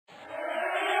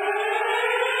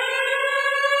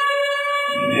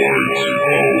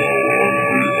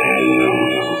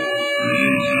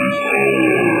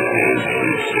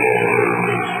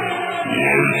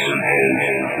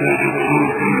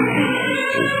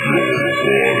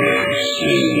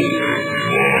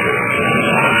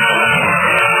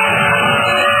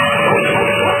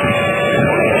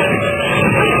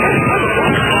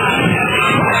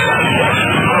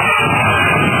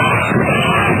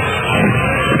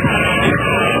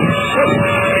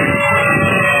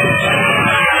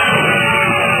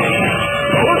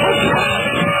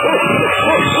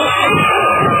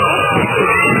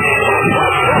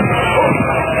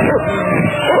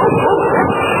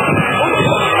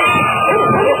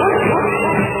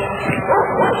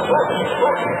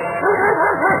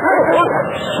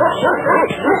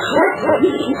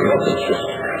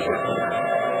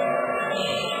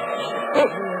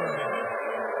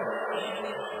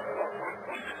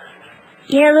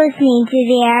You're listening to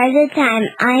The Air of the Time.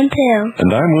 I'm Pooh.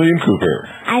 And I'm William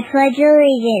Cooper. I pledge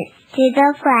allegiance to the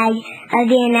flag of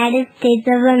the United States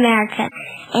of America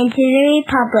and to the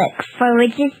republic for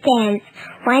which it stands,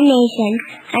 one nation,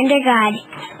 under God,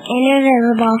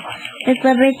 indivisible, with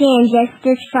liberty and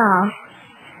justice for all.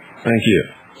 Thank you.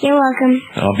 You're welcome.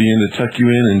 I'll be in to tuck you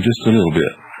in just a little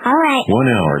bit. All right. 1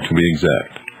 hour to be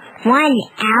exact. 1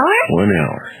 hour? 1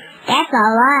 hour. That's a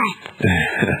lot.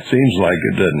 Seems like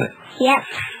it, doesn't it? Yep.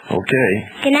 Okay.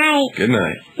 Good night. Good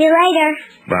night. See you later.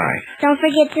 Bye. Don't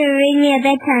forget to read me a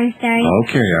bedtime story.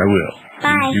 Okay, I will.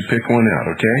 Bye. You pick one out,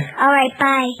 okay? All right,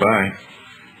 bye. Bye.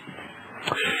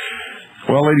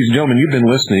 Well, ladies and gentlemen, you've been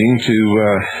listening to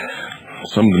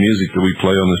some of the music that we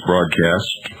play on this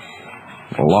broadcast.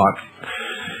 A lot.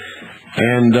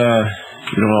 And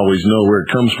you don't always know where it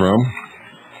comes from.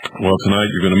 Well, tonight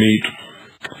you're going to meet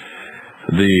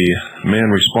the man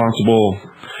responsible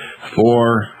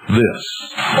for this.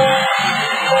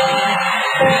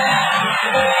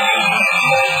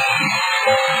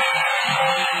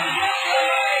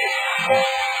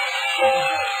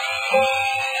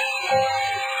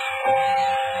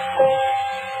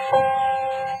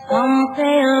 Some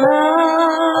say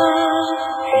love,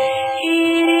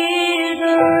 it is a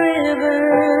river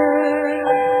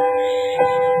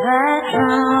that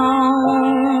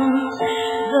drowns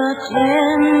the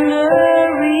tender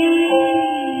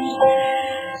reeds.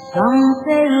 Some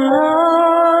say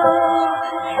love,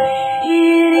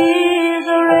 it is a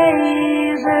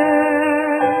razor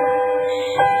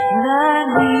that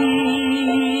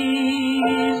leaves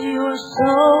your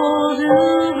soul to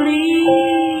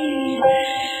bleed.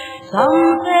 Some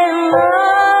say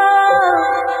love,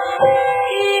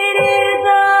 it is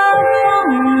a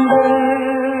wonder,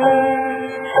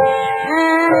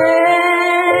 an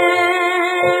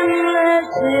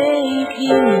endless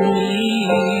aching need.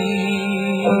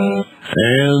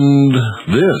 And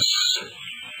this.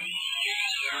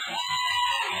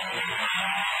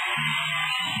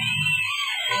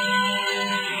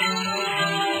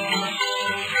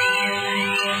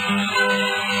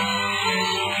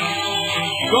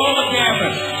 Roll the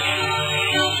camera.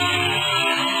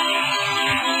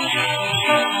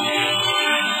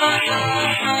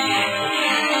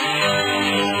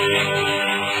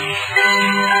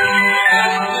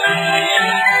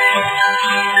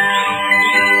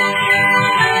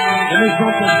 Give me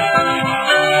something.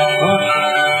 What?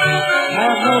 I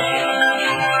have no...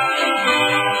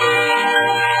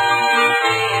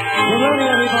 We're ready,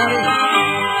 everybody.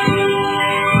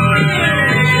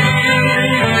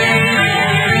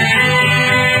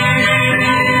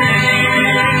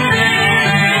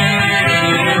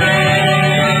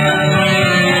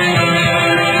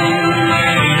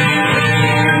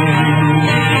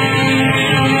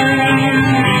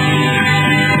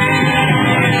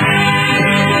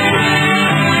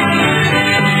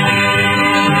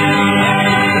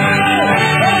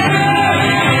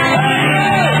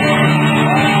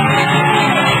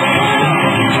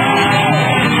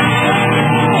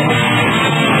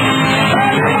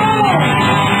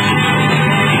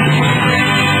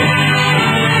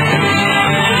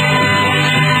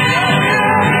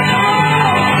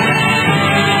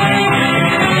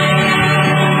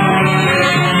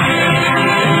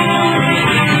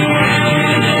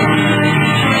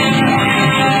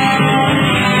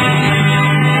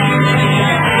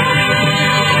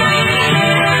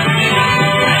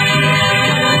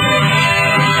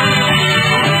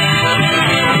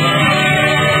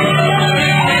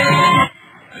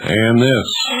 And this.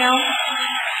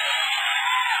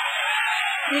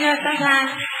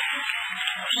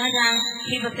 Sometimes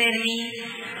people say to me,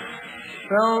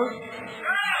 Rose,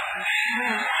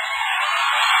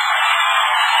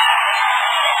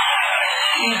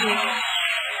 thank you.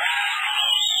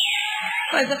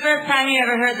 Well, it's the first time you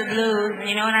ever heard the blues.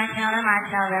 You know what I tell them? I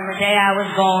tell them the day I was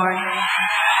born.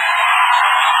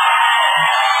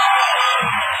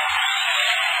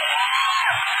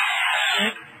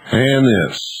 And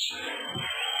this.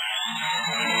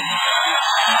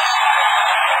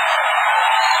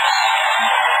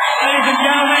 Ladies and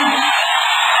gentlemen,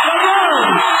 the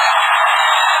Rose.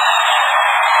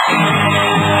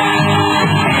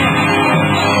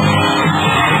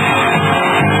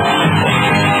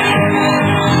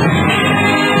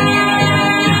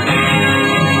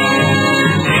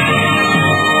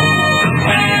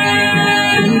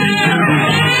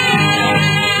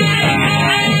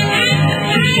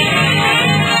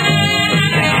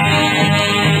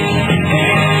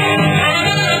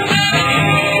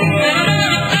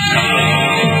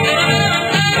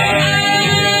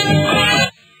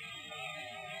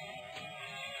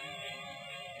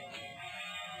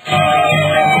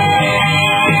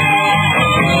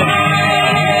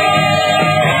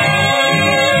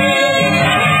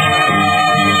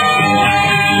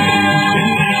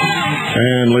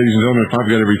 ladies and gentlemen, if I've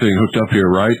got everything hooked up here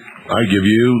right, I give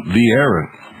you the Aaron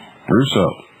Russo.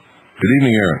 Good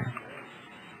evening, Aaron.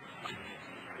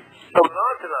 Coming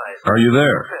on tonight. Are you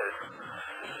there?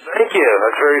 Thank you.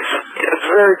 It's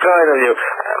very kind of you.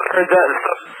 I've heard that in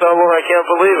so long I can't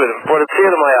believe it. It brought a tear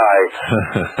to my eye.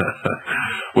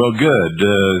 Well, good.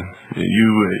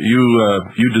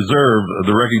 You deserve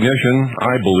the recognition,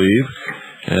 I believe,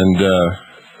 and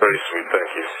Very sweet, thank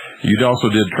you. you also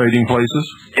did Trading Places.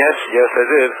 Yes, I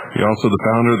did. You're also the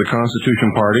founder of the Constitution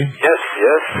Party, Yes.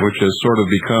 which has sort of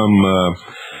become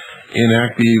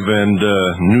inactive and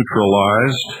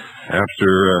neutralized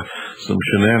after some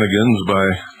shenanigans by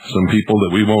some people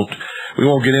that we won't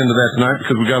get into that tonight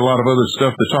because we got a lot of other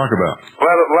stuff to talk about.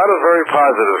 A lot of very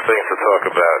positive things to talk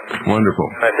about. Wonderful.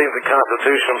 I think the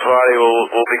Constitution Party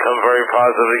will become very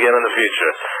positive again in the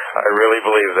future. I really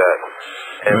believe that.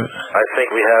 And I think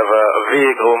we have a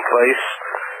vehicle in place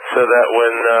so that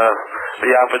when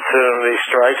the opportunity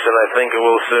strikes, and I think it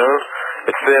will soon,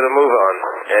 it's there to move on.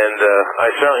 And I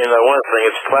certainly know one thing,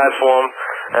 its platform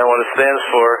and what it stands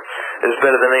for is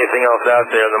better than anything else out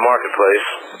there in the marketplace.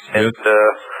 Yes. And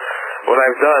what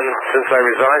I've done since I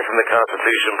resigned from the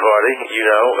Constitution Party,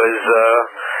 is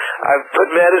I've put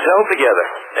Mad as Hell together.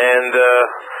 And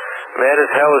Mad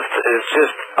as Hell is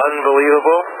just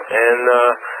unbelievable, and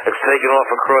it's taken off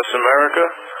across America.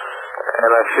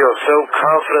 And I feel so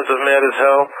confident of Mad as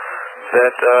Hell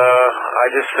that I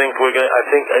just think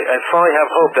I finally have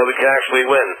hope that we can actually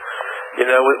win.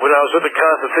 When I was with the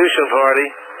Constitution Party,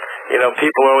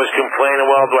 people were always complaining,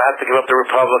 well, do I have to give up the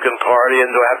Republican Party,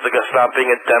 and do I have to stop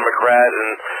being a Democrat?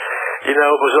 And, it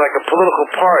was like a political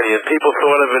party, and people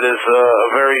thought of it as a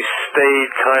very staid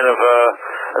kind of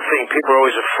a thing. People are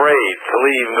always afraid to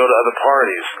leave and go to other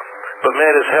parties. But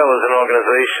Mad as Hell is an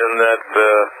organization that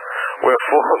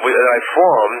I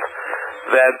formed,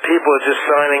 that people are just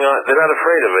signing on. They're not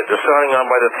afraid of it. They're signing on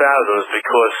by the thousands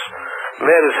because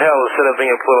Mad as Hell, instead of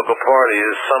being a political party,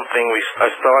 is something I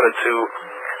started to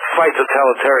fight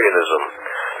totalitarianism,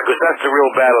 because that's the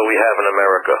real battle we have in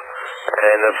America.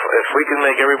 And if we can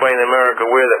make everybody in America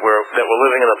aware that we're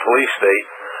living in a police state,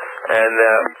 and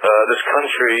that this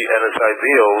country and its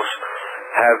ideals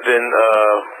have been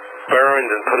burned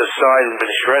and put aside and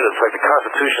been shredded, it's like the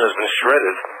Constitution has been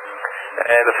shredded.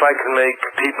 And if I can make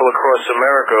people across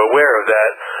America aware of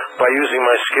that by using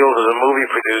my skills as a movie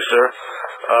producer,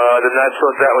 then I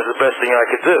thought that was the best thing I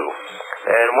could do.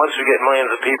 And once we get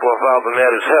millions of people involved in Mad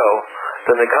as Hell,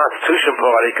 then the Constitution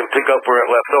Party can pick up where it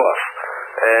left off.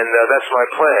 And that's my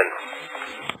plan.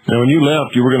 Now, when you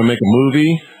left, you were going to make a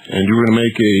movie, and you were going to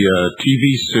make a TV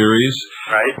series.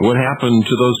 Right. What happened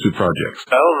to those two projects?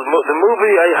 Well, the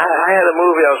movie, I had a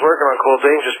movie I was working on called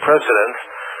Dangerous Precedent,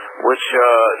 which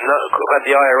got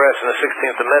the IRS in the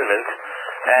 16th Amendment,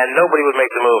 and nobody would make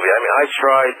the movie. I mean, I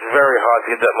tried very hard to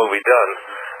get that movie done,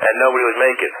 and nobody would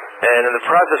make it. And in the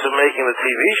process of making the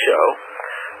TV show,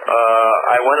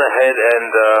 I went ahead and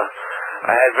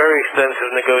I had very extensive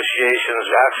negotiations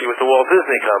actually with the Walt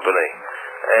Disney Company.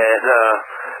 And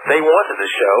they wanted the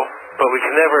show, but we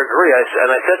could never agree. And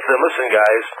I said to them, listen,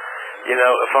 guys,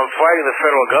 if I'm fighting the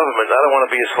federal government, I don't want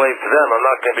to be a slave to them. I'm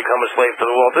not going to become a slave to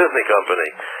the Walt Disney Company.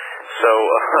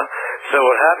 So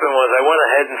what happened was I went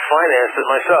ahead and financed it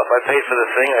myself. I paid for the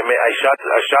thing. I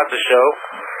shot the show,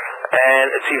 and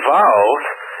it's evolved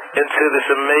into this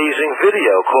amazing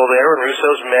video called Aaron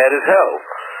Russo's Mad as Hell.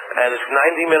 And it's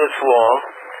 90 minutes long.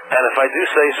 And if I do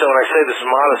say so, and I say this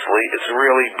modestly, it's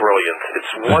really brilliant.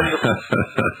 It's wonderful.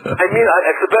 I mean,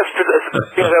 it's the best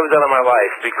thing I've ever done in my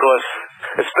life, because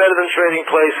it's better than Trading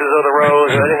Places or The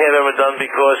Rose or anything I've ever done,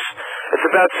 because it's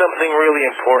about something really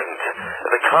important.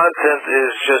 The content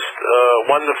is just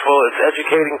wonderful. It's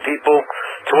educating people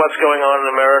to what's going on in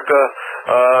America.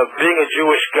 Being a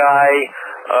Jewish guy,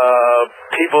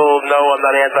 people know I'm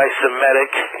not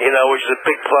anti-Semitic, which is a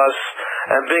big plus.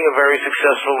 And being a very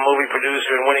successful movie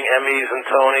producer and winning Emmys and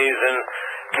Tonys and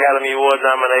Academy Award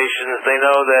nominations, they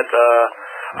know that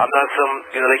I'm not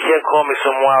they can't call me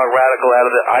some wild radical out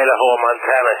of the Idaho or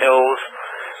Montana hills.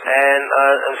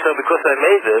 And so because I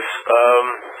made this,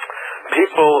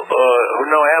 people who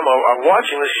know Ammo are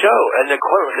watching the show, and they're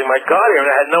saying, my God, Aaron,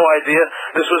 I had no idea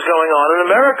this was going on in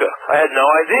America. I had no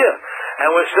idea.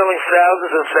 And we're selling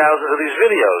thousands and thousands of these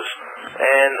videos.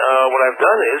 And what I've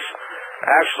done is,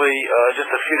 actually, just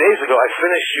a few days ago, I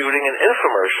finished shooting an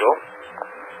infomercial,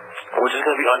 which is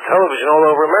going to be on television all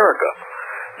over America.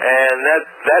 And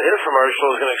that infomercial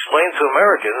is going to explain to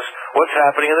Americans what's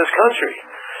happening in this country.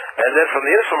 And then from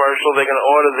the infomercial, they're going to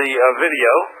order the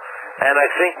video. And I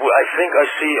think I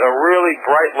see a really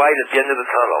bright light at the end of the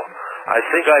tunnel. I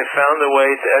think I found a way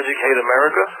to educate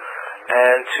America.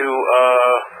 and to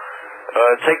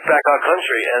take back our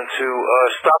country and to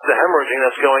stop the hemorrhaging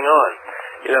that's going on.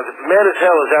 You know, the Mad as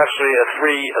Hell is actually a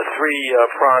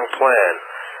three-pronged plan.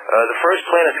 The first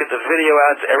plan is to get the video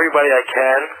out to everybody I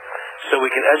can, so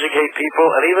we can educate people,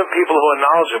 and even people who are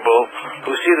knowledgeable,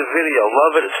 who see the video,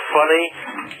 love it, it's funny,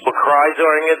 will cry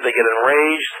during it, they get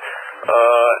enraged,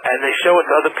 and they show it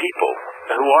to other people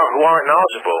who aren't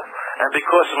knowledgeable. And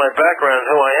because of my background and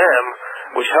who I am,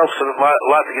 which helps a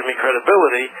lot to give me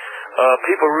credibility,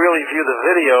 people really view the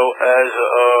video as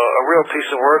a real piece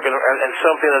of work and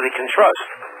something that they can trust.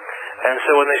 And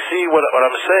so when they see what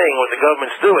I'm saying, what the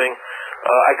government's doing,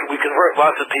 we convert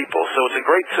lots of people. So it's a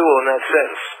great tool in that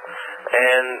sense.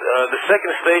 And the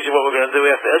second stage of what we're going to do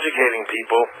after educating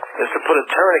people is to put a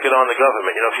tourniquet on the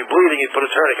government. You know, if you're bleeding, you put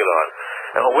a tourniquet on.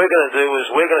 And what we're going to do is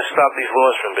we're going to stop these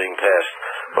laws from being passed.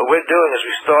 What we're doing is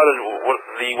we started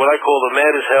what I call the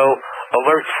Mad as Hell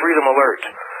Alert, Freedom Alert.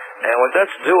 And what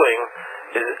that's doing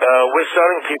is we're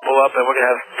starting people up, and we're going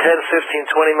to have 10, 15,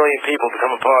 20 million people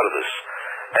become a part of this.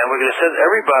 And we're going to send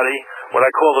everybody what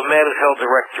I call the Mad as Hell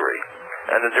directory.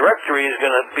 And the directory is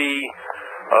going to be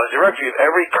a directory of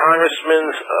every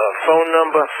congressman's phone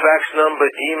number, fax number,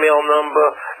 email number,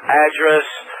 address,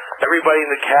 everybody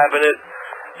in the cabinet.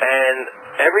 And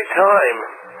every time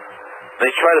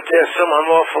they try to pass some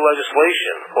unlawful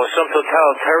legislation or some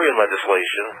totalitarian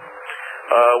legislation,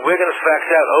 we're going to fax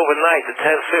out overnight to 10,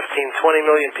 15, 20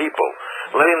 million people,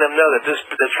 letting them know that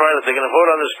they're going to vote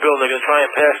on this bill, they're going to try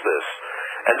and pass this.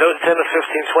 And those 10 to 15,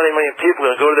 20 million people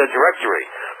are going to go to their directory,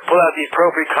 pull out the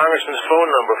appropriate congressman's phone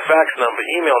number, fax number,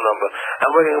 email number, and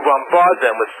we're going to bombard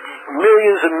them with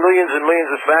millions and millions and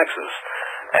millions of faxes.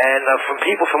 And from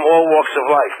people from all walks of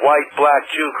life, white, black,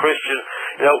 Jew, Christian,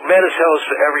 you know, Mad as Hell is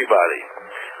for everybody.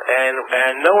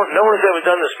 And no one has ever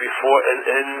done this before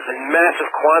in massive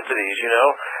quantities, you know,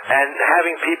 and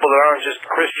having people that aren't just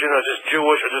Christian or just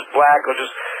Jewish or just black or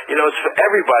just, you know, it's for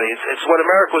everybody. It's what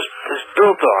America is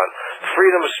built on: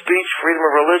 freedom of speech, freedom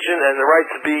of religion, and the right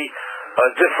to be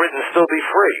different and still be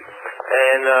free.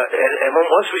 And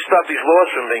once we stop these laws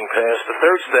from being passed, the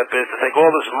third step is to take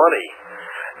all this money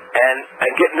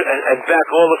and back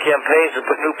all the campaigns and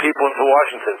put new people into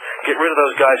Washington. Get rid of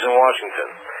those guys in Washington.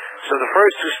 So the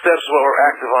first two steps, what we're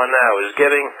active on now, is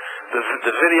getting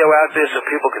the video out there so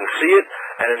people can see it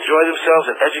and enjoy themselves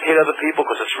and educate other people,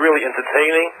 because it's really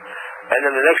entertaining. And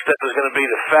then the next step is going to be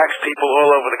to fax people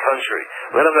all over the country.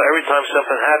 Let them know every time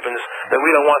something happens that we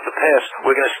don't want to pass,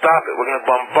 we're going to stop it. We're going to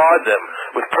bombard them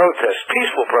with protests,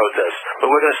 peaceful protests,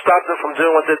 but we're going to stop them from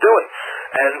doing what they're doing.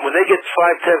 And when they get 5,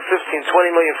 10, 15,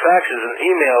 20 million faxes and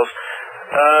emails,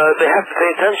 they have to pay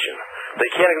attention. They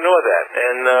can't ignore that.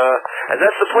 And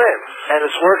that's the plan. And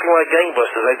it's working like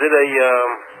gangbusters.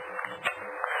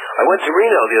 I went to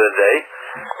Reno the other day,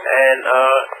 and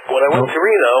when I went to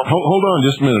Reno... Hold on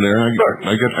just a minute, Aaron. Sure.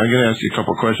 I got to ask you a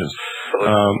couple of questions.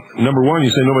 Number one,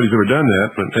 you say nobody's ever done that,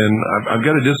 and I've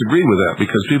got to disagree with that,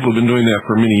 because people have been doing that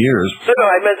for many years. No,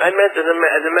 I meant in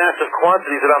the massive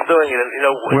quantities that I'm doing it. You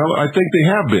know. Well, I think they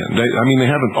have been. They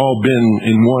haven't all been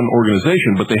in one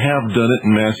organization, but they have done it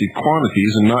in massive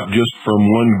quantities, and not just from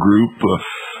one group.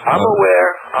 I'm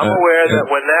aware that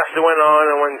when NAFTA went on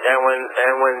and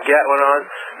when GATT went on,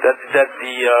 that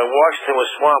the Washington was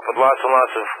swamped with lots and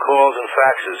lots of calls and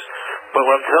faxes. But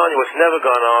what I'm telling you, what's never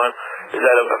gone on is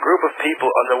that a group of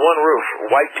people under one roof,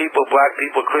 white people, black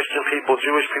people, Christian people,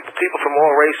 Jewish people, people from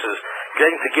all races,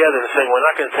 getting together and saying, we're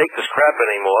not going to take this crap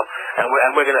anymore, and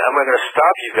we're going to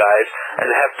stop you guys, and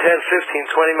have 10,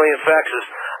 15, 20 million faxes.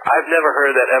 I've never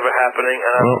heard that ever happening.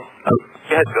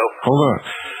 Go ahead, Bill. Hold on.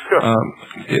 Sure.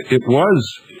 It was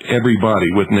everybody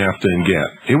with NAFTA and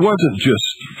GATT. It wasn't just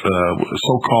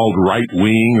so-called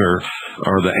right-wing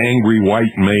or the angry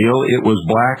white male. It was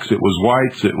blacks, it was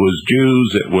whites, it was Jews,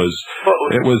 it was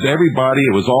everybody.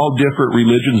 It was all different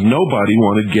religions. Nobody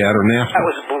wanted GATT or NAFTA.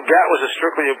 GATT was a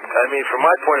strictly, from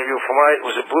my point of view, it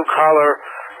was a blue-collar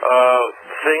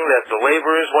thing that the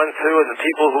laborers went to and the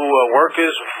people who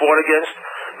workers fought against,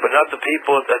 but not the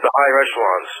people at the higher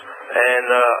echelons. And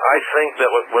I think that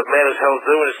what Mad as Hell is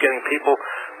doing is getting people,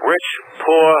 rich,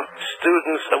 poor,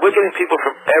 students, and we're getting people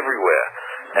from everywhere.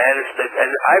 And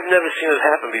I've never seen this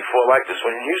happen before like this.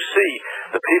 When you see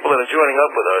the people that are joining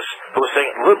up with us, who are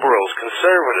saying liberals,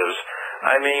 conservatives,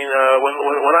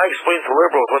 when I explain to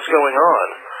liberals what's going on,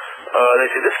 They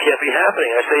say, this can't be happening.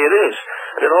 I say, it is.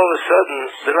 And then all of a sudden,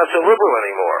 they're not so liberal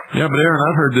anymore. Yeah, but Aaron,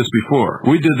 I've heard this before.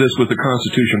 We did this with the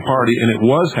Constitution Party, and it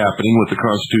was happening with the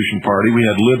Constitution Party. We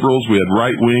had liberals, we had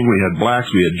right-wing, we had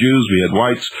blacks, we had Jews, we had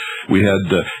whites, we had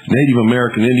Native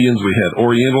American Indians, we had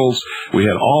Orientals, we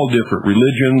had all different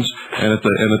religions, and at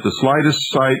the slightest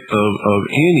sight of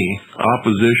any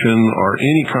opposition or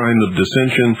any kind of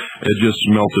dissension, it just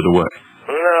melted away.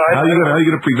 No, how are you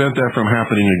going to prevent that from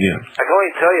happening again? I can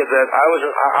only tell you that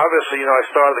obviously, I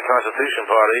started the Constitution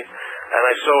Party, and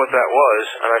I saw what that was,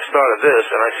 and I started this,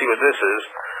 and I see what this is,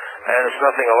 and it's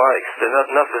nothing alike. There's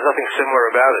nothing similar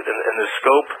about it in the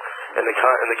scope, and the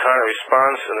kind of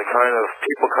response, and the kind of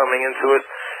people coming into it.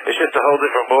 It's just a whole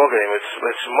different ballgame.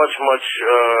 It's much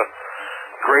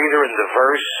greater and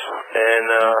diverse, and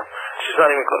it's just not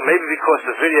even maybe because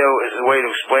the video is a way to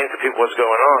explain to people what's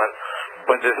going on.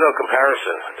 But there's no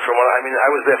comparison. I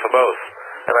was there for both,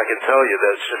 and I can tell you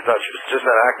that it's just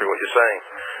not accurate what you're saying.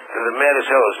 The Man as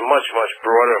Hell is much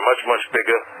broader, much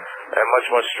bigger, and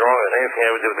much stronger than anything I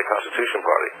ever did with the Constitution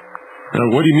Party. Now,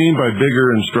 what do you mean by bigger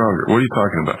and stronger? What are you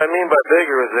talking about? I mean by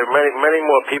bigger is there are many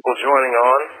more people joining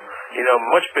on,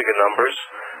 much bigger numbers,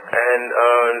 and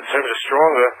in terms of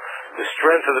stronger, the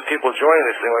strength of the people joining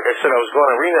this thing. Like I said, I was going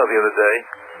to Reno the other day.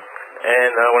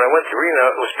 And when I went to Reno,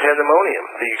 it was pandemonium.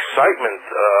 The excitement,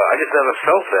 I just never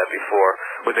felt that before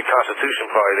with the Constitution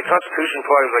Party. The Constitution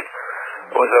Party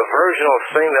was a versional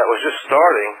thing that was just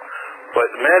starting, but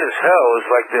Mad as Hell is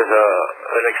like there's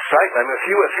an excitement. I mean, if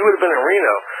you would have been in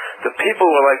Reno, the people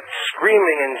were like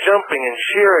screaming and jumping and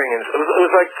cheering, and it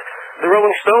was like the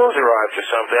Rolling Stones arrived or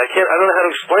something. I don't know how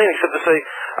to explain it except to say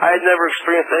I had never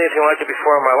experienced anything like it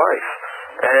before in my life.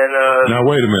 And now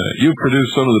wait a minute. You've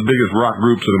produced some of the biggest rock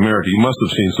groups in America. You must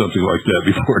have seen something like that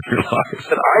before in your life.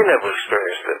 But I never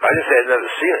experienced it. I didn't say I'd never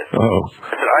seen it. Oh.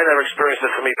 I said I never experienced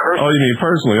it for me personally. Oh, you mean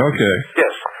personally? Okay.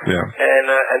 Yes. Yeah.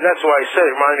 And that's why I said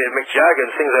it reminded me of Mick Jagger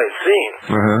and things I had seen.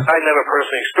 I never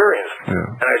personally experienced.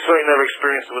 Yeah. And I certainly never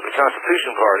experienced it with the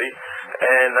Constitution Party.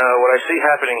 And what I see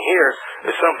happening here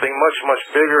is something much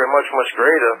bigger and much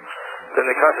greater than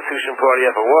the Constitution Party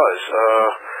ever was.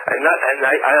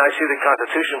 I see the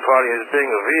Constitution Party as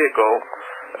being a vehicle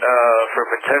for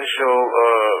potential,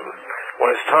 when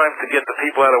it's time to get the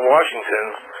people out of Washington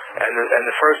and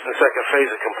the first and second phase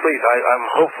are complete, I'm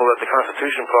hopeful that the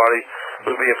Constitution Party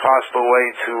would be a possible way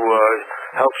to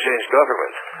help change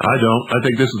government. I don't. I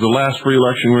think this is the last free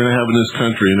election we're going to have in this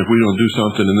country, and if we don't do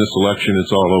something in this election,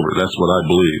 it's all over. That's what I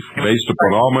believe, based upon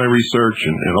all my research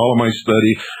and all of my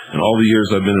study and all the years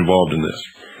I've been involved in this.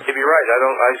 You'd be right.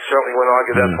 I certainly wouldn't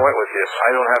argue that point with you. I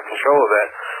don't have control of that,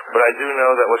 but I do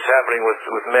know that what's happening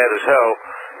with Mad as Hell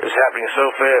is happening so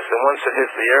fast, and once it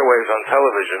hits the airwaves on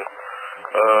television,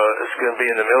 it's going to be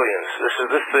in the millions.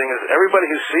 This thing is everybody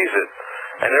who sees it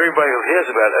and everybody who hears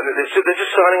about it. They're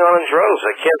just signing on in droves.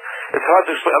 It's hard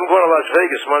to explain. I'm going to Las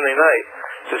Vegas Monday night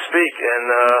to speak, and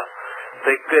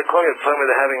they're calling it. Telling me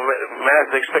they're having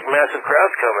they expect massive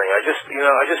crowds coming. I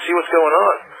just see what's going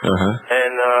on.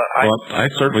 And I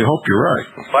certainly hope you're right.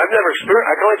 I've never experienced.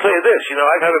 I can only tell you this.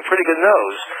 I've had a pretty good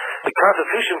nose. The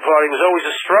Constitution Party was always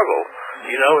a struggle.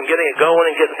 And getting it going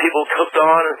and getting people hooked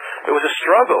on. It was a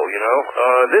struggle.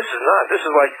 This is not. This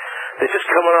is like they're just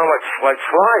coming on like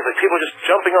flies. Like people just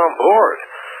jumping on board,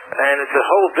 and it's a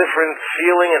whole different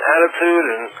feeling and attitude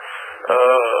and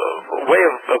way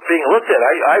of being looked at.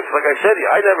 Like I said,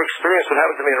 I never experienced what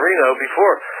happened to me in Reno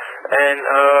before,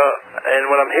 and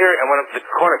what I'm hearing and the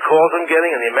kind of calls I'm getting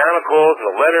and the amount of calls and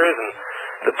the letters and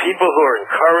the people who are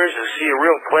encouraged to see a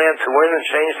real plan to win and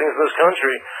change things in this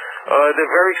country,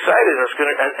 they're very excited.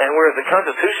 And whereas the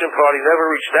Constitution Party never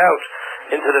reached out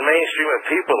into the mainstream of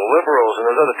people, the liberals and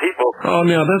those other people. Oh,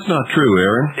 now that's not true,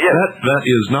 Aaron. Yeah. That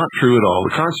is not true at all.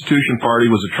 The Constitution Party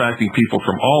was attracting people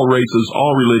from all races,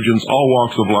 all religions, all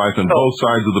walks of life, and both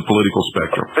sides of the political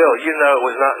spectrum. Bill, it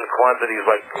was not in quantities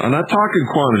like. I'm not talking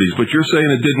quantities, but you're saying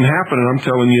it didn't happen, and I'm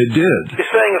telling you it did.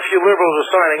 You're saying a few liberals are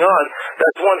signing on.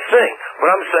 That's one thing. But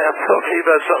I'm talking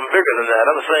about something bigger than that.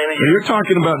 I'm saying that you're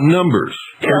talking about numbers.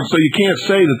 Yeah. So you can't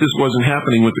say that this wasn't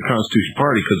happening with the Constitution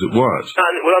Party, because it was.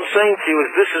 What I'm saying to you is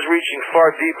this is reaching far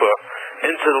deeper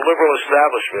into the liberal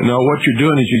establishment. No, what you're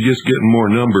doing is you're just getting more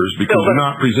numbers because you're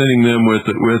not presenting them with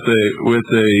a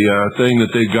thing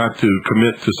that they've got to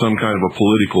commit to some kind of a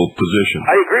political position.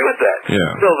 I agree with that.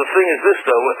 Yeah. Bill, the thing is this,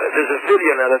 though. There's a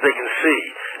video now that they can see.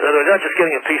 They're not just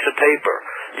getting a piece of paper.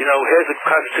 Here's the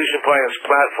Constitution Party's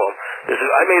platform.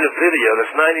 I made a video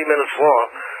that's 90 minutes long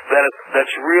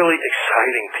that's really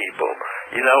exciting people.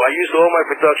 You know, I used all my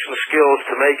production skills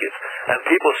to make it, and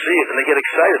people see it and they get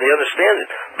excited. They understand it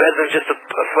better than just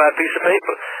a flat piece of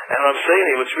paper. And I'm saying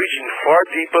to you, it's reaching far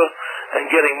deeper and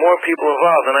getting more people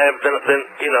involved than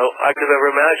I could ever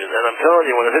imagine. And I'm telling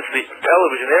you, when it hits the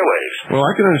television airwaves. Well,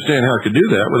 I can understand how I could do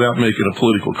that without making a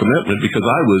political commitment, because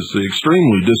I was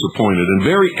extremely disappointed and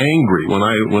very angry when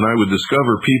I would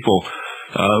discover people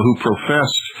who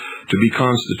professed to be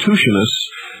constitutionists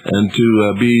and to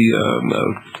be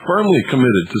firmly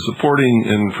committed to supporting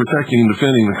and protecting and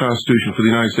defending the Constitution for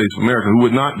the United States of America, who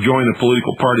would not join a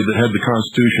political party that had the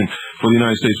Constitution for the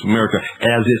United States of America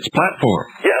as its platform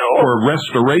for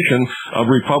restoration of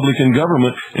Republican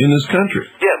government in this country.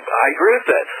 Yeah, I agree with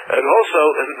that. And also,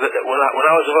 when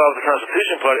I was involved with the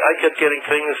Constitution Party, I kept getting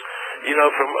things,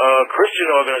 from Christian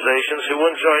organizations who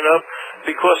wouldn't join up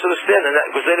because of the stand, and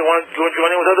because they didn't want to join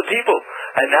in with other people.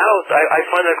 And now I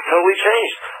find that totally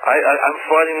changed. I'm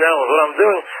finding now with what I'm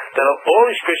doing that all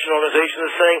these Christian organizations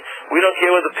are saying, we don't care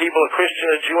whether people are Christian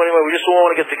or Jew anyway, we just all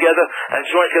want to get together and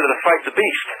join together to fight the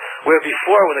beast. Where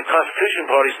before, when the Constitution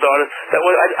Party started,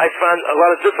 I found a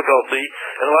lot of difficulty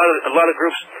and a lot of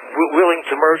groups willing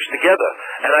to merge together.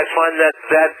 And I find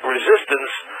that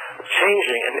resistance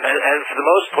changing, and for the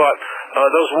most part,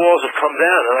 those walls have come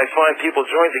down, and I find people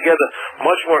join together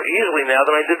much more easily now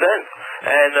than I did then.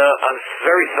 And I'm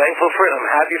very thankful for it.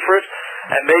 I'm happy for it.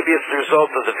 And maybe it's the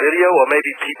result of the video, or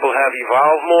maybe people have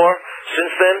evolved more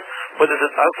since then. But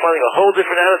I'm finding a whole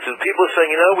different attitude. People are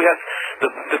saying, we have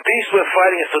the beast we're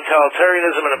fighting is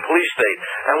totalitarianism and a police state.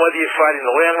 And whether you're fighting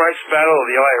the land rights battle, or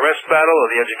the IRS battle, or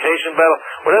the education battle,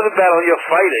 whatever battle you're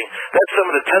fighting, that's some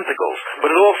of the tentacles. But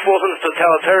it all falls into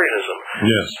totalitarianism.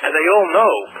 Yes. And they all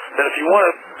know that if you want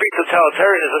to beat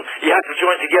totalitarianism, you have to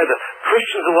join together.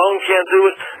 Christians alone can't do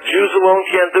it. Jews alone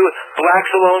can't do it.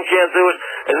 Blacks alone can't do it.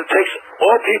 And it takes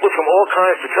all people from all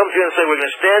kinds to come together and say, we're going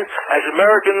to stand as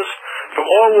Americans from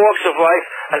all walks of life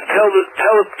and tell the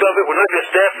government we're not going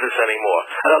to stand for this anymore.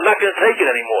 And I'm not going to take it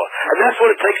anymore. And that's what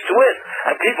it takes to win.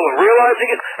 And people are realizing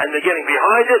it, and they're getting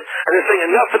behind it, and they're saying,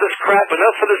 enough of this crap,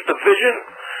 enough of this division,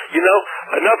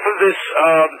 enough of this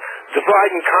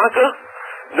divide and conquer.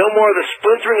 No more of the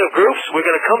splintering of groups. We're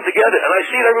going to come together. And I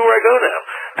see it everywhere I go now.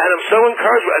 And I'm so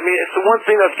encouraged. I mean, it's the one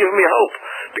thing that's given me hope.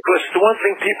 Because it's the one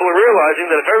thing people are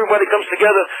realizing, that if everybody comes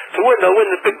together to win, they'll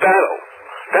win the big battle.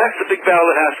 That's the big battle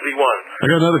that has to be won. I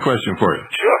got another question for you.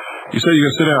 Sure. You said you're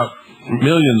going to send out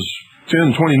millions,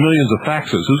 10, 20 millions of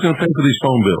faxes. Who's going to pay for these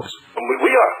phone bills?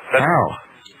 We are. How?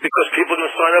 Because people are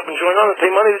going to sign up and join on and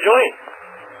pay money to join.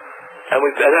 And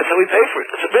that's how we pay for it.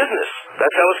 It's a business.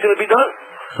 That's how it's going to be done.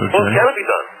 Okay. Well, it cannot be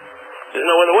done. There's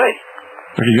no other way.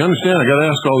 Okay, you understand? I got to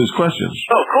ask all these questions.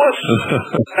 Oh, of course.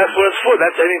 That's what it's for.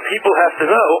 People have to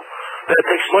know that it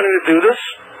takes money to do this,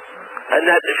 and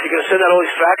that if you're going to send out all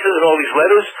these faxes and all these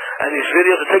letters and these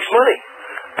videos, it takes money.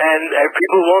 And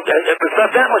people won't, and it's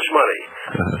not that much money,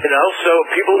 so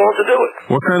people want to do it.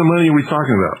 What kind of money are we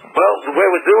talking about? Well, the way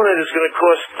we're doing it is going to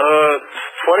cost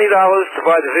 $20 to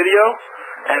buy the video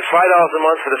and $5 a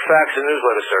month for the fax and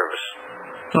newsletter service.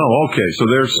 Oh, okay. So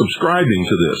they're subscribing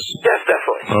to this. Yes,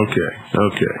 definitely. Okay.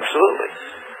 Absolutely.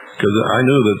 Because I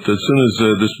knew that as soon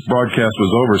as this broadcast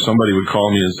was over, somebody would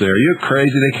call me and say, are you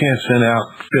crazy? They can't send out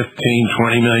 15,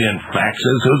 20 million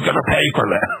faxes. Who's going to pay for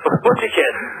that? Of course you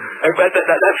can.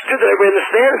 That's good that everybody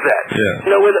understands that.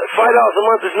 Yeah. With $5 a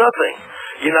month is nothing.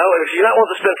 And if you don't want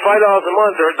to spend $5 a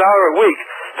month or $1 a week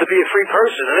to be a free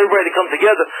person and everybody to come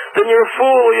together, then you're a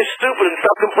fool or you're stupid, and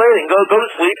stop complaining. Go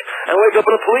to sleep and wake up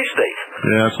in a police state.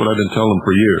 Yeah, that's what I've been telling them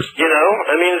for years.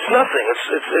 It's nothing.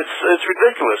 It's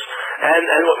ridiculous.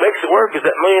 And what makes it work is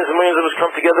that millions and millions of us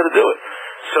come together to do it.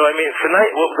 So,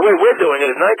 the way we're doing it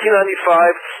is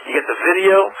 $19.95, you get the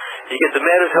video, you get the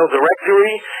Man Who's Held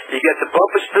directory, you get the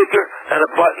bumper sticker, and a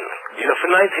button. For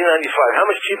 $19.95. How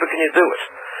much cheaper can you do it?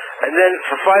 And then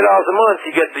for $5 a month,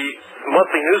 you get the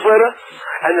monthly newsletter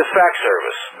and the fax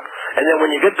service. And then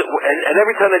when you get and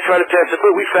every time they try to pass a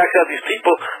bill, we fax out these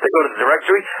people. They go to the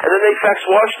directory, and then they fax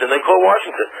Washington. They call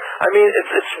Washington.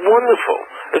 It's wonderful.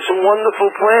 It's a wonderful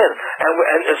plan,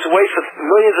 and it's a way for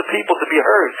millions of people to be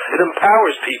heard. It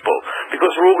empowers people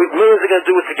because millions are going to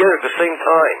do it together at the same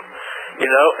time.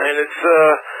 And it's.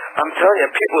 I'm telling you,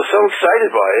 people are so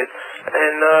excited by it,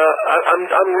 and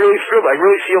I'm really thrilled. I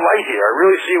really see a light here. I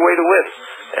really see a way to win.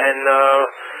 And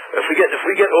if we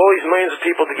get all these millions of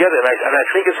people together, and I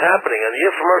think it's happening, and the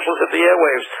infomercials hit the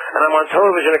airwaves, and I'm on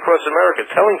television across America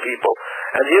telling people,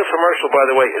 and the infomercial, by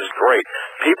the way, is great.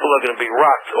 People are going to be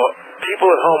rocked. People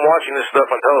at home watching this stuff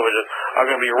on television are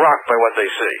going to be rocked by what they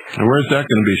see. And where's that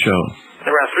going to be shown? In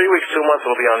around 3 weeks, 2 months,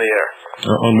 it'll be on the air.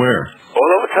 On where?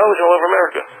 All over television, all over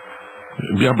America.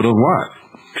 Yeah, but on what?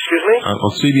 Excuse me?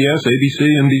 On CBS, ABC,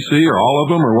 NBC, or all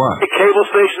of them, or what? The cable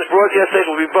stations, broadcast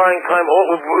stations will be buying time.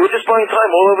 We're just buying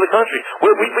time all over the country.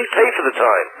 We pay for the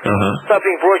time. It's not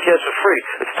being broadcast for free.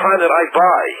 It's time that I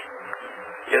buy.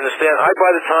 You understand? I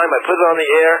buy the time, I put it on the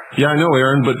air. Yeah, I know,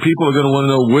 Aaron, but people are going to want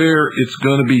to know where it's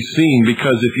going to be seen,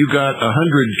 because if you got 100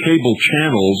 cable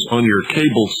channels on your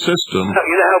cable system,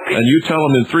 you know how people, and you tell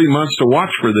them in 3 months to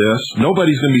watch for this,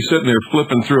 nobody's going to be sitting there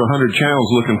flipping through 100 channels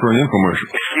looking for an infomercial.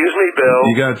 Excuse me,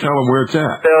 Bill. You got to tell them where it's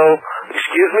at. Bill,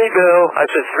 excuse me, Bill. I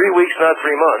said 3 weeks, not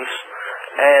 3 months.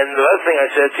 And the other thing I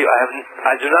said to you,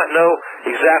 I do not know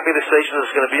exactly the station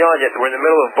that's going to be on yet. We're in the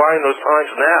middle of buying those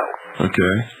times now.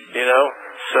 Okay. You know?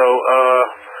 So,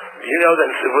 you know that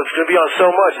it's going to be on so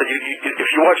much that if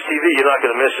you watch TV, you're not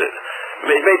going to miss it.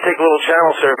 It may take a little channel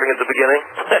surfing at the beginning,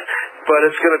 but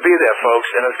it's going to be there, folks,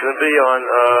 and it's going to be on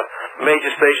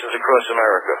major stations across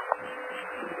America.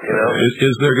 You know?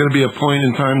 Is there going to be a point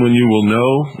in time when you will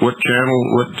know what channel,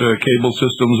 what cable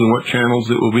systems and what channels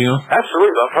it will be on?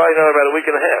 Absolutely. I'll probably know in about a week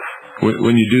and a half.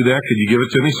 When you do that, could you give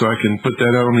it to me so I can put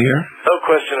that out on the air? No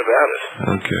question about it.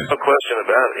 Okay. No question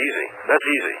about it. Easy. That's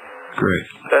easy. Great.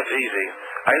 That's easy.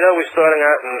 I know we're starting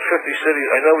out in 50 cities.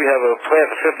 I know we have a plan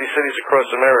for 50 cities across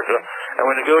America, and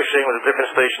we're negotiating with the different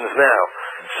stations now.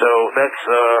 So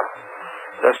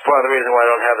that's part of the reason why I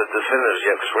don't have the definitives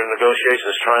yet, because we're in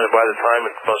negotiations trying to buy the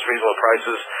time at the most reasonable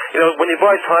prices. You know, when you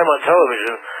buy time on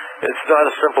television, it's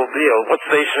not a simple deal. What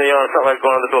station are you on? It's not like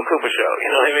going on the Bill Cooper show.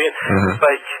 You know what I mean?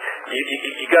 Like,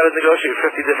 you got to negotiate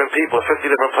with 50 different people, 50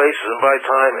 different places, and buy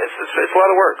time. It's a lot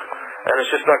of work, and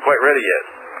it's just not quite ready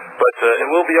yet. But it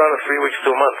will be on in 3 weeks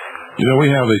to a month. You know, we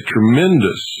have a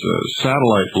tremendous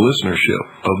satellite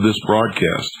listenership of this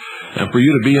broadcast. And for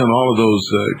you to be on all of those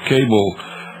cable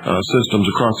systems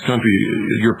across the country,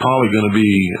 you're probably going to be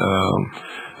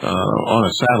on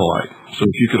a satellite. So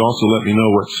if you could also let me know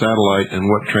what satellite and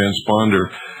what transponder,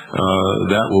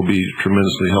 that will be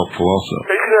tremendously helpful also.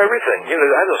 You can know everything. You know,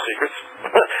 I have no secrets.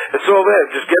 It's all there.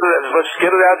 Just get it. Let's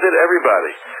get it out there to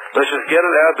everybody. Let's just get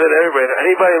it out there to everybody.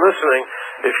 Anybody listening,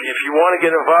 if you want to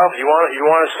get involved, you want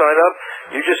to sign up,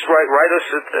 you just write us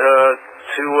at,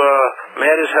 to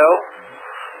Mad as Hell,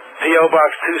 P.O. Box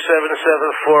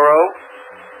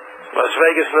 27740, Las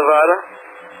Vegas, Nevada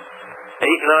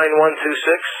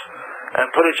 89126,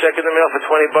 and put a check in the mail for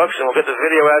 $20, and we'll get the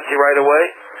video out to you right away.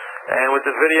 And with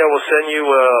the video, we'll send you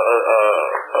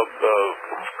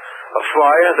a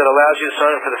flyer that allows you to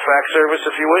sign up for the fax service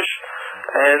if you wish.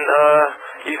 And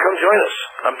you come join us.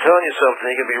 I'm telling you something.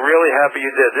 You're going to be really happy you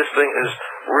did. This thing is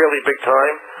really big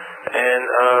time. And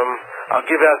I'll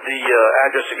give out the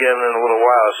address again in a little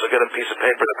while, so get a piece of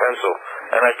paper and a pencil.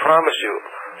 And I promise you,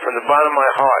 from the bottom of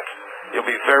my heart, you'll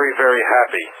be very, very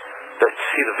happy to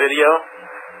see the video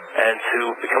and to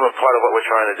become a part of what we're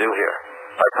trying to do here.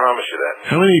 I promise you that.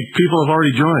 How many people have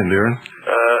already joined, Aaron?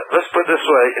 Let's put it this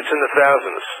way. It's in the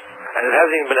thousands. And it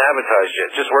hasn't even been advertised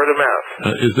yet. Just word of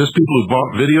mouth. Is this people who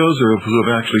bought videos or who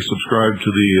have actually subscribed to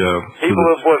the... people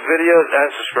who have bought videos and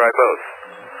subscribe both.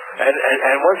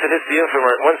 And once it hits the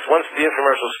infomercial, once the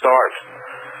infomercial starts,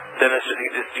 then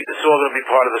it's all going to be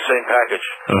part of the same package.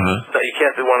 No, you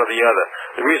can't do one or the other.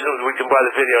 The reason we can buy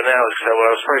the video now is because when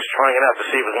I was first trying it out to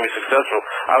see if it was going to be successful,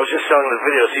 I was just selling the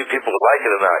video to see if people would like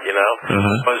it or not, you know?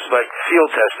 I was like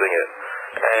field testing it.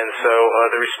 And so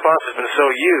the response has been so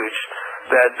huge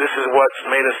that this is what's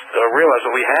made us realize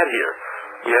what we had here.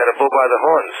 We had a bull by the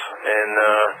horns, and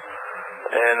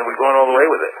we're going all the way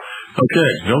with it.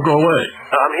 Okay, don't go away.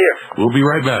 I'm here. We'll be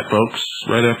right back, folks,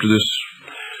 right after this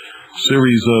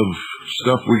series of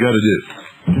stuff we got to do.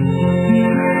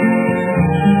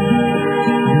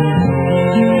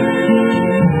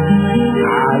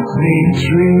 I see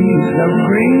trees of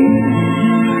green,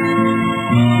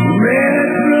 red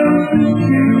roses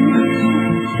too.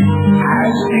 I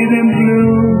see them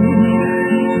blue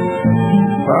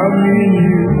for me and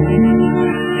you.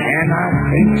 And I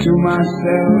think to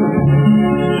myself,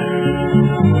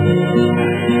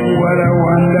 what a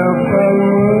wonderful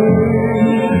world.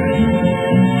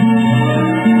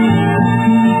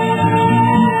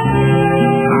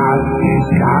 I see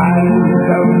skies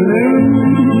of blue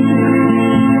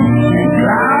and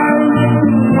clouds of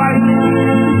white,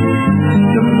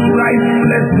 the bright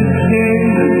blessed day,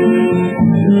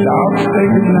 the dark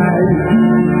sacred night.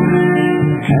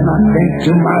 And I think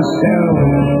to myself,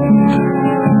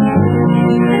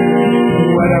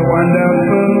 what a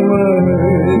wonderful world.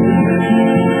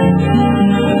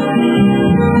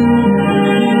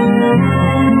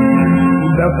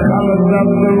 The colors of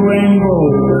the rainbow,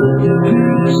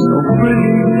 so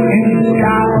pretty in the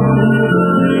sky.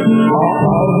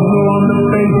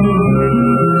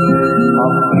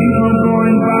 people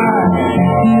going by.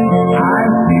 I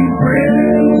see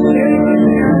friends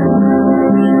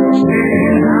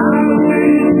saying how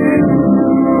they do.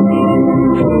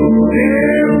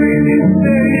 They're really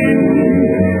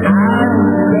saying I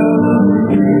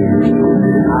love you.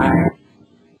 I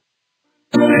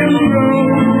them grow.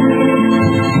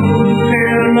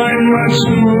 They'll learn much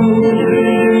more,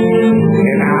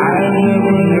 and I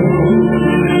never know.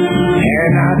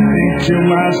 And I think to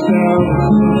myself,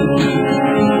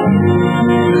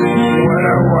 what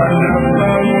a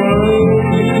wonderful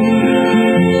world.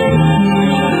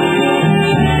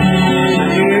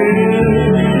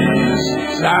 Yes,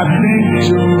 I think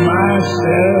to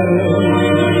myself,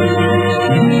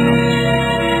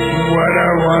 what a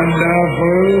wonderful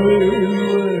world.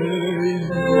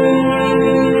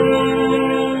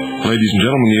 Ladies and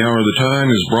gentlemen, the Hour of the Time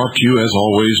is brought to you, as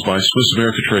always, by Swiss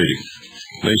America Trading.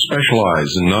 They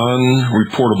specialize in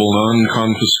non-reportable,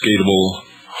 non-confiscatable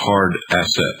hard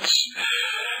assets.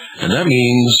 And that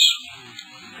means,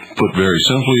 put very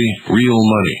simply, real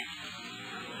money.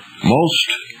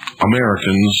 Most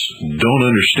Americans don't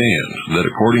understand that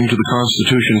according to the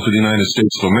Constitution for the United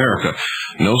States of America,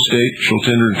 no state shall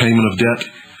tender in payment of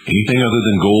debt anything other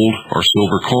than gold or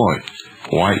silver coin.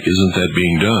 Why isn't that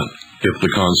being done if the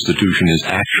Constitution is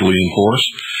actually in force?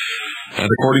 And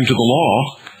according to the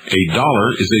law, a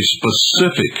dollar is a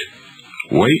specific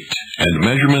weight and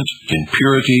measurement in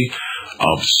purity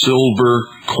of silver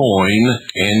coin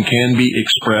and can be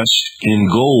expressed in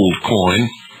gold coin,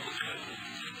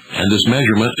 and this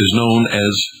measurement is known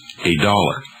as a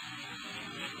dollar.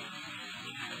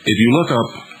 If you look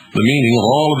up the meaning of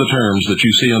all of the terms that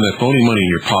you see on that phony money in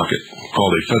your pocket,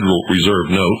 called a Federal Reserve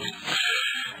note,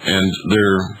 and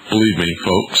they're, believe me,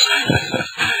 folks,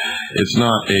 it's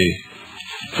not a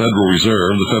Federal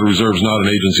Reserve. The Federal Reserve is not an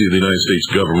agency of the United States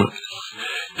government,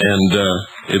 and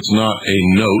it's not a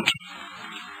note.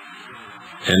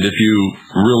 And if you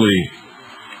really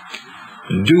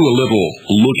do a little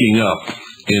looking up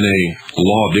in a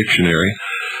law dictionary,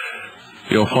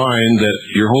 you'll find that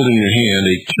you're holding in your hand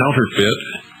a counterfeit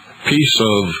piece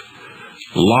of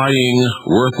lying,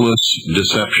 worthless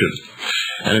deception.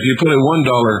 And if you put a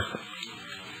 $1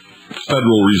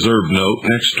 Federal Reserve note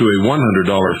next to a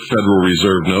 $100 Federal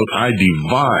Reserve note, I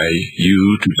defy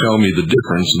you to tell me the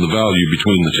difference in the value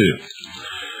between the two.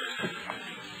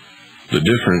 The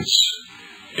difference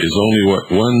is only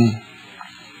what one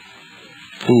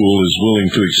fool is willing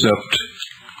to accept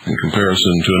in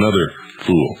comparison to another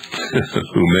fool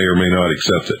who may or may not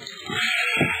accept it.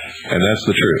 And that's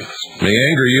the truth. May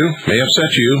anger you, may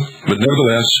upset you, but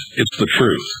nevertheless, it's the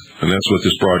truth. And that's what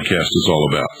this broadcast is all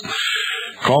about.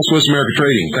 Call Swiss America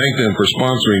Trading. Thank them for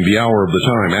sponsoring the Hour of the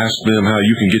Time. Ask them how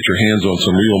you can get your hands on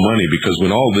some real money, because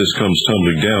when all this comes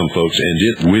tumbling down, folks, and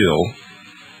it will,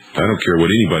 I don't care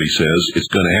what anybody says,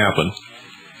 it's going to happen.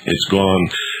 It's gone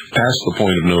past the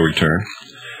point of no return.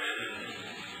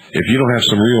 If you don't have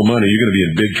some real money, you're going to be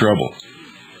in big trouble.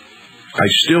 I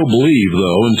still believe,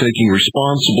 though, in taking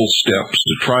responsible steps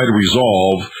to try to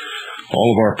resolve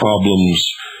all of our problems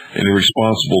in a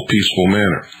responsible, peaceful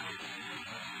manner.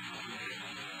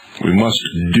 We must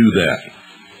do that.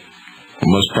 We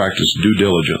must practice due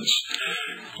diligence.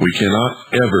 We cannot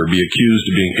ever be accused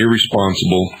of being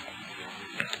irresponsible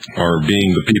or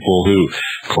being the people who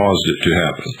caused it to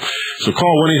happen. So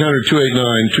call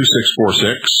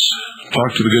 1-800-289-2646.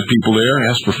 Talk to the good people there.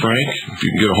 Ask for Frank, if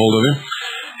you can get a hold of him.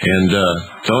 And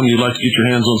tell him you'd like to get your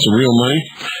hands on some real money.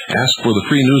 Ask for the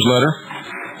free newsletter.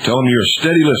 Tell him you're a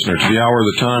steady listener to the Hour of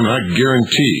the Time, and I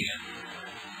guarantee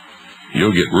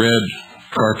you'll get red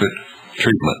carpet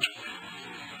treatment.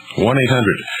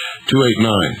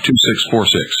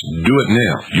 1-800-289-2646. Do it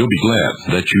now. You'll be glad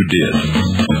that you did.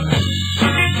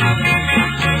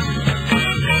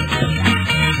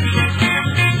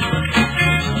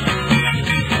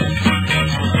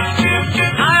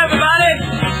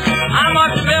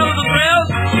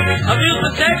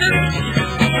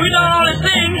 We don't only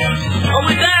sing, but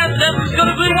we dance just as good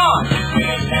as we want.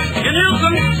 In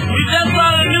Houston, we just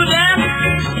started a new dance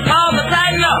called the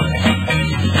Tighten Up.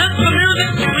 This is the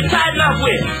music we tighten up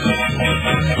with.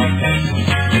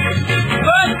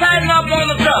 First, tighten up on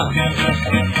the drum.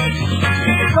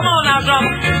 Come on now,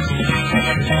 drummer. I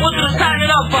want you to tighten it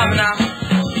up for me now.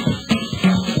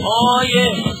 Oh,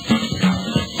 yeah.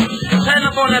 Tighten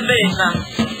up on that bass now.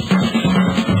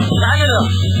 Tighten it up.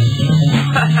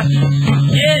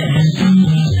 Yeah,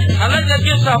 I like that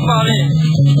good stuff out in.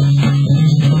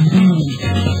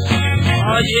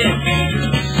 Oh yeah.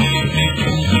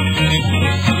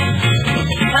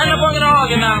 Turn up on the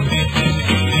organ now.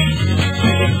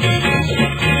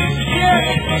 Yeah,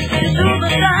 you do the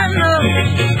time up.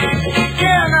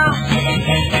 Yeah,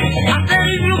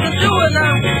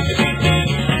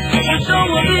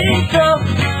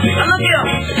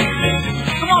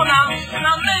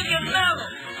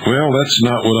 Well, that's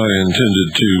not what I intended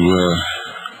to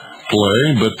play,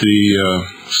 but the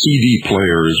CD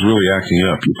player is really acting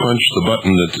up. You punch the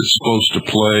button that it's supposed to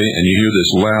play, and you hear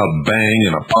this loud bang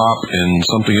and a pop, and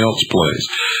something else plays.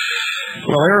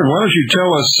 Well, Aaron, why don't you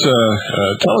tell us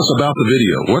about the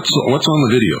video? What's on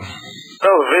the video?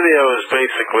 Oh, the video is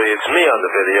basically, it's me on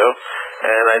the video,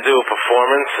 and I do a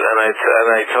performance, and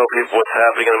I tell people what's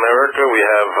happening in America. We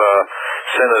have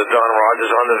Senator Don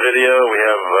Rogers on the video. We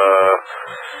have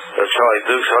Charlie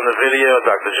Dukes on the video.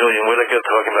 Dr. Julian Whitaker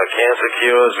talking about cancer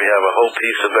cures. We have a whole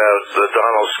piece about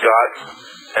Donald Scott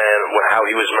and how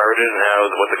he was murdered and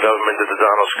what the government did to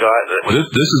Donald Scott.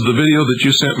 This is the video that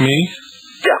you sent me?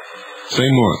 Yeah.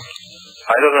 Same one.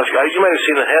 I don't know if you might have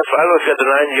seen I don't know if you had the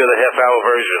 90 or the half-hour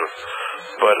version.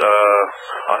 But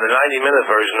on the 90-minute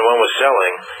version, the one was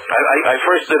selling. I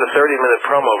first did a 30-minute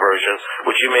promo version,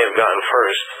 which you may have gotten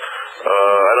first. I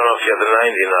don't know if you have the 90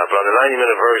 or not, but on the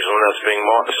 90-minute version, when that's being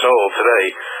sold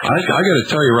today... I got to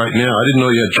tell you right now, I didn't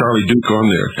know you had Charlie Duke on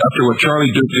there. After what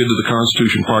Charlie Duke did to the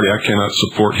Constitution Party, I cannot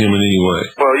support him in any way.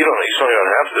 Well, you certainly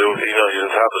don't have to. He's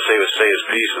entitled to say his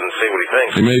piece and say what he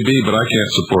thinks. He may be, but I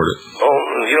can't support it. Oh,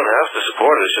 you don't have to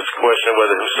support it. It's just a question of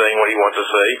whether him saying what he wants to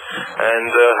say and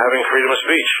having freedom of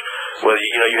speech. Whether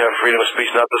you have freedom of speech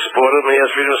not to support him, and he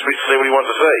has freedom of speech to say what he wants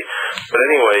to say. But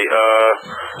anyway,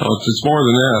 it's more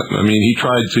than that. I mean, he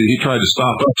tried to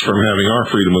stop us from having our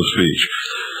freedom of speech.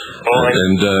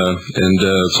 And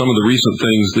some of the recent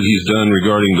things that he's done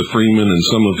regarding the Freeman and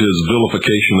some of his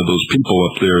vilification of those people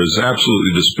up there is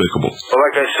absolutely despicable. Well,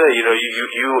 like I say,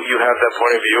 you have that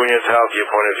point of view and you're entitled to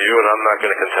your point of view, and I'm not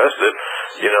going to contest it.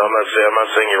 I'm not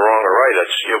saying you're wrong or right.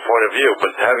 That's your point of view.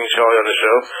 But having Charlie on the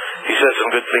show, he said some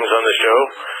good things on the show,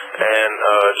 and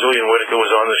Julian Whitaker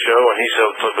was on the show, and he said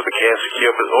with the cancer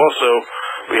cure, but also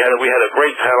we had a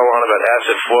great panel on about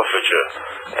asset forfeiture,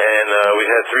 and we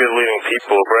had three of the leading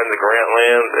people, Brenda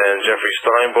Grantland and Jeffrey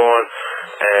Steinborn,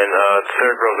 and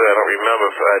third girl that I don't remember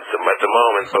at the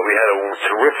moment, but we had a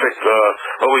terrific.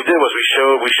 What we did was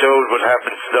we showed what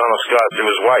happened to Donald Scott to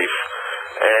his wife.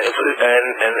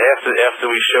 And after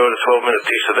we showed a 12-minute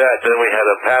piece of that, then we had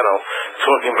a panel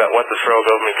talking about what the federal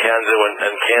government can do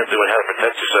and can't do and how to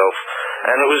protect yourself.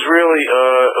 And it was really,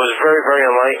 it was very, very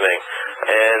enlightening.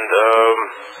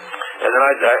 And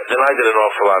then I did an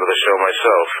awful lot of the show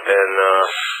myself. And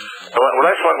what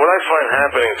I find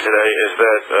happening today is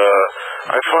that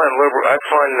I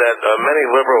find that many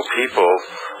liberal people,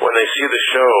 when they see the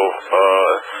show,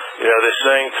 they're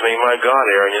saying to me, "My God,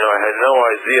 Aaron, I had no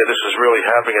idea this was really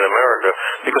happening in America."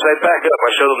 Because I back up,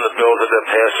 I show them the bills that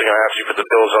they're passing. I actually put the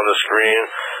bills on the screen,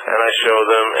 and I show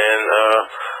them, and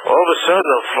all of a sudden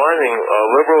I'm finding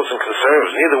liberals and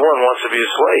conservatives, neither one wants to be a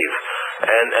slave.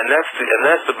 And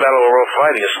that's the battle we're all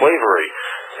fighting, is slavery.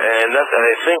 And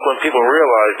I think when people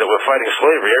realize that we're fighting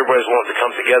slavery, everybody's willing to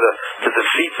come together to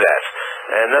defeat that.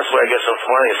 And that's why I guess I'm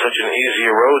finding such an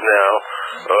easier road now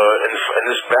in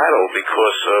this battle,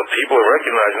 because people are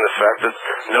recognizing the fact that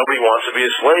nobody wants to be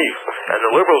a slave. And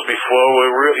the liberals before were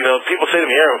real, people say to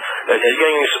me, "Aaron, are you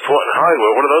getting any support in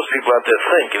Hollywood? What do those people out there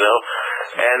think?"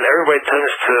 And everybody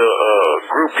tends to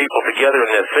group people together in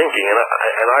their thinking,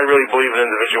 and I really believe in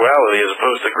individuality as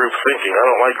opposed to group thinking. I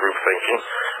don't like group thinking,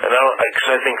 and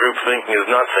I think group thinking is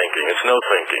not thinking; it's no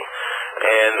thinking.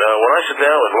 And when I sit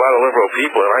down with a lot of liberal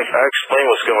people and I explain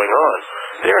what's going on,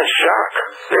 they're in shock.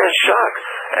 They're in shock,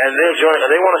 and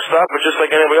they want to stop it just like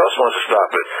anybody else wants to stop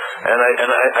it. And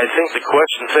I think the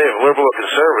question, say, of liberal or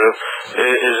conservative,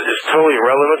 is totally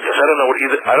irrelevant, because I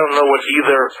don't know what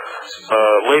either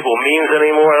label means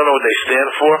anymore. I don't know what they stand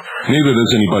for. Neither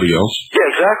does anybody else.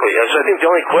 Yeah, exactly. And so I think the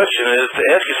only question is to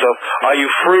ask yourself, are you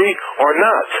free or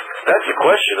not? That's the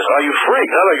question. Is, are you free?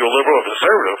 Not are you a liberal or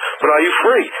conservative, but are you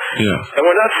free? Yeah. And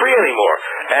we're not free anymore.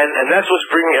 And that's what's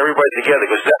bringing everybody together,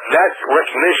 because that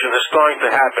recognition is starting to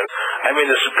happen. I mean,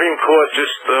 the Supreme Court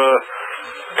just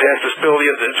passed this bill,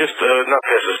 not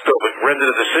passed this bill, but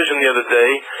rendered a decision the other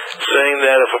day saying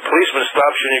that if a policeman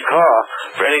stops you in your car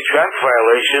for any traffic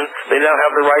violation, they now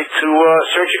have the right to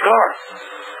search your car.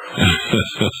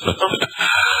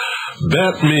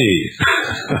 Bet me.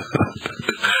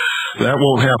 That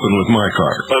won't happen with my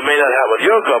car. But it may not happen with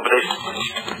your car,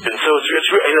 and so it's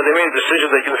they made a decision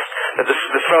that the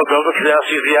federal government can now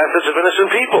seize the assets of innocent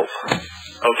people.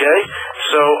 Okay?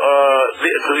 So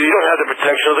you don't have the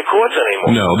protection of the courts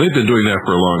anymore. No, they've been doing that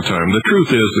for a long time. The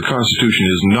truth is the Constitution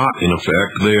is not in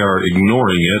effect. They are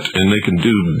ignoring it, and they can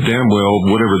do damn well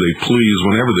whatever they please,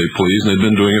 whenever they please, and they've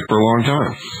been doing it for a long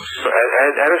time.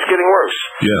 And it's getting worse.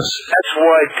 Yes. That's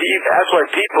why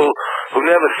people who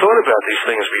never thought about these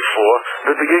things before,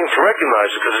 they're beginning to recognize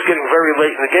it because it's getting very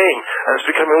late in the game, and it's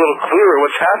becoming a little clearer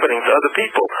what's happening to other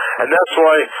people. And that's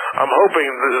why I'm hoping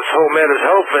that this whole Matters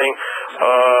Hell thing,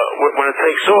 when it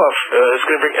takes off, it's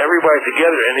going to bring everybody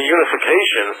together in a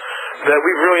unification that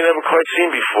we've really never quite seen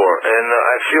before. And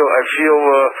I feel,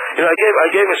 I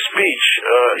gave a speech.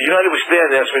 United We Stand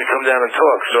asked me to come down and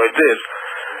talk, so I did.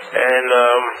 And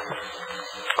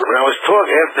when I was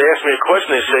talking, they asked me a question.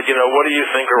 They said, what do you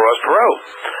think of Ross Perot?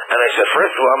 And I said,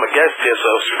 first of all, I'm a guest here, so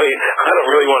I don't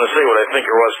really want to say what I think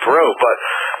of Ross Perot. But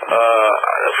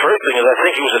the first thing is I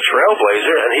think he was a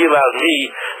trailblazer, and he allowed me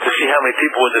to see how many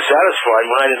people were dissatisfied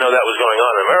when I didn't know that was going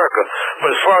on in America. But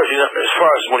as far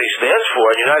as what he stands for,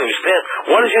 United We Stand,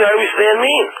 what does United We Stand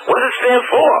mean? What does it stand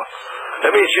for? I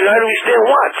mean, it's United We Stand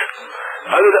what?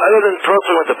 Other than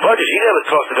talking about the budget, he never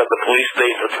talked about the police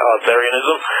state,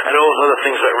 totalitarianism, and all those other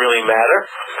things that really matter.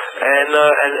 And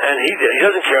he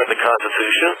doesn't care about the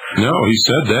Constitution. No, he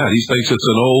said that. He thinks it's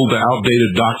an old,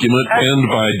 outdated document penned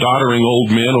by doddering old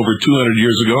men over 200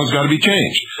 years ago. It's got to be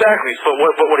changed. Exactly. But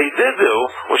what he did do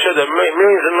was show that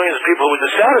millions and millions of people were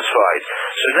dissatisfied.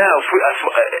 So now,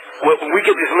 if we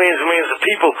get these millions and millions of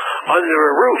people under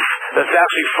a roof that's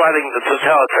actually fighting the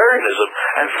totalitarianism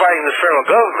and fighting the federal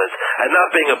government and not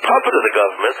being a puppet of the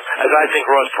government, as I think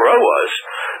Ross Perot was,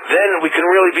 then we can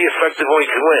really be effective and we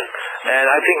can win. And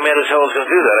I think Matters Hell is going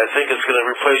to do that. I think it's going to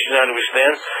replace United We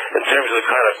Stand in terms of the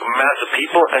kind of mass of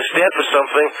people and stand for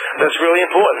something that's really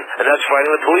important, and that's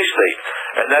fighting the police state.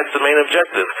 And that's the main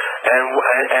objective.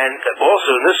 And also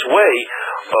in this way,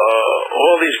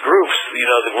 all these groups,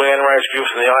 the land rights groups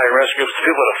and the IRS groups, the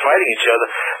people that are fighting each other,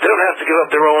 they don't have to give up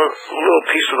their own little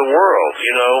piece of the world,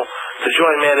 to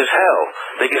join Matters Hell.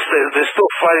 They're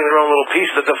still fighting their own little piece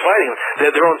that they're fighting.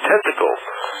 They're their own tentacle.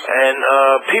 And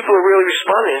people are really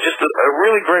responding in just a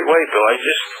really great way, Bill.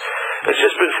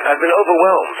 I've been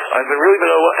overwhelmed. I've really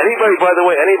been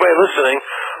overwhelmed. Anybody listening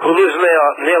who lives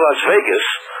near Las Vegas,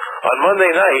 on Monday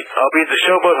night, I'll be at the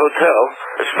Showboat Hotel.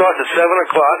 It starts at 7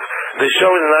 o'clock. They're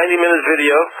showing a 90-minute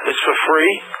video. It's for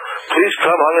free. Please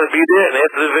come. I'm going to be there, and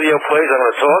after the video plays, I'm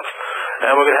going to talk.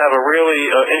 And we're going to have a really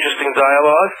interesting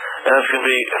dialogue, and it's going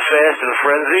to be fast and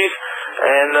frenzied.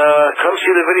 And come see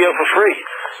the video for free,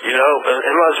 in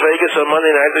Las Vegas on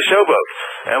Monday night at the Showboat.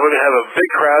 And we're going to have a big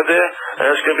crowd there, and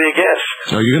it's going to be a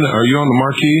guest. Are you on the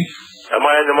marquee? Am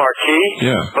I on the marquee?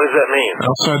 Yeah. What does that mean?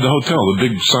 Outside the hotel,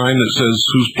 the big sign that says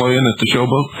who's playing at the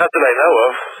Showboat? Not that I know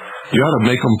of. You ought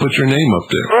to make them put your name up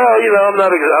there. Well, I'm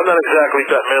not exactly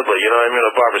Bette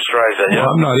Midler, Barbara Streisand. Well,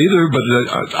 I'm not either, but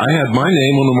I had my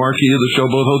name on the marquee of the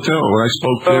Showboat Hotel when I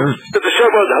spoke there. At the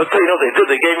Showboat Hotel, they did.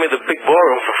 They gave me the big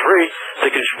ballroom for free.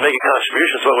 They could make a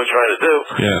contribution to what we're trying to do.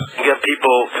 Yeah. And get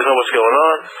people to know what's going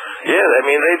on. Yeah,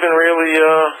 they've been really,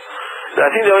 I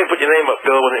think they only put your name up,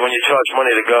 Bill, when you charge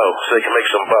money to go, so they can make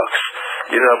some bucks.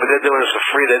 But they're doing this for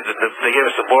free. They gave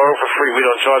us the ballroom for free. We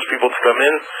don't charge people to come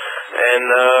in. And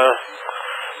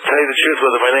tell you the truth,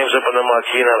 whether my name's up on the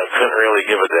marquee or not, I couldn't really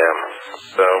give a damn.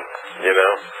 So,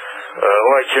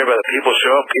 all I care about is people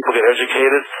show up, people get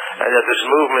educated, and that this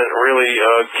movement really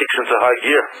kicks into high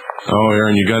gear. Oh,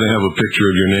 Aaron, you got to have a picture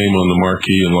of your name on the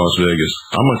marquee in Las Vegas.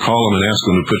 I'm going to call them and ask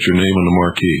them to put your name on the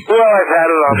marquee. Well, I've had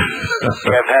it on.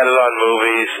 I've had it on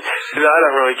movies. I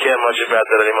don't really care much about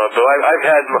that anymore, Bill. I've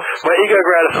had my ego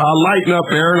gratification. I'll lighten up,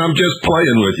 Aaron. I'm just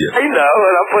playing with you. I know,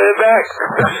 and I'll play it back.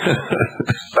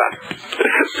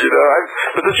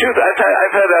 But the truth,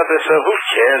 I've had out there, so who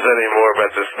cares anymore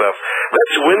about this stuff?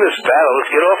 Let's win this battle. Let's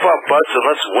get off our butts and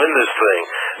let's win this thing.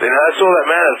 That's all that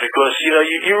matters, because,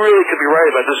 you really could be right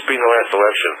about this being the last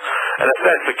election. And if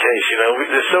that's the case,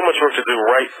 there's so much work to do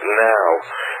right now,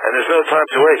 and there's no time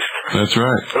to waste. That's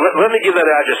right. Let me give that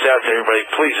address out to everybody,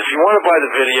 please. If you want to buy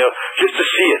the video, just to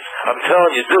see it, I'm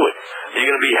telling you, do it. You're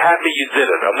going to be happy you did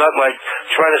it. I'm not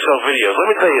trying to sell videos. Let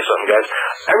me tell you something, guys.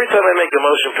 Every time I make a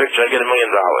motion picture, I get $1 million.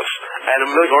 And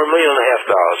 $1.5 million.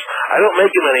 I don't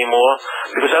make them anymore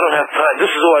because I don't have time.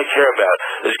 This is all I care about,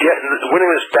 is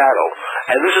winning this battle.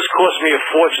 And this has cost me a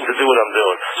fortune to do what I'm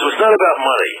doing. So it's not about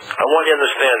money. I want you to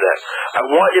understand that. I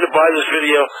want you to buy this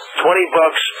video, $20.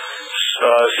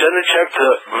 Send a check to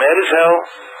Matters Hell,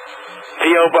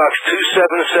 P.O. Box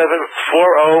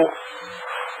 27740,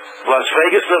 Las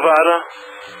Vegas, Nevada,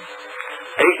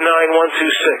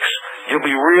 89126. You'll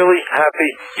be really happy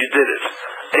you did it.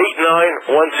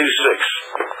 89126.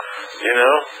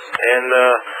 And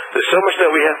there's so much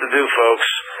that we have to do, folks.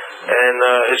 And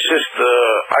it's just,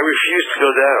 I refuse to go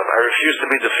down. I refuse to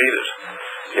be defeated.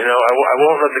 I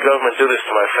won't let the government do this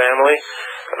to my family.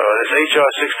 This H.R.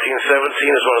 1617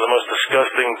 is one of the most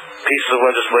disgusting pieces of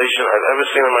legislation I've ever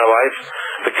seen in my life.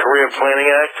 The Career Planning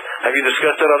Act. Have you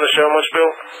discussed that on the show much,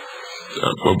 Bill?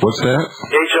 What's that?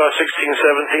 H.R.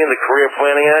 1617, the Career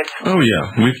Planning Act. Oh,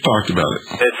 yeah. We've talked about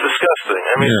it. It's disgusting.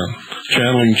 I mean,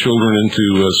 channeling children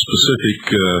into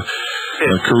specific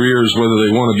careers, whether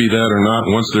they want to be that or not.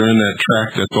 Once they're in that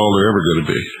track, that's all they're ever going to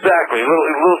be. Exactly.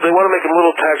 They want to make them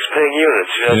little tax-paying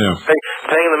units,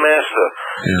 paying the master.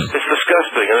 Yeah. It's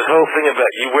disgusting. And this whole thing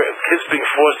about kids being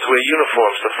forced to wear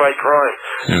uniforms to fight crime.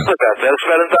 Yeah. It's about that. It's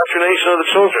about indoctrination of the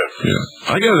children. Yeah.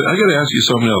 I got to ask you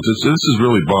something else. This has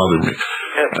really bothered me.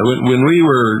 Yeah. When we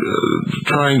were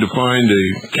trying to find a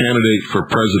candidate for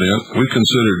president, we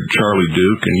considered Charlie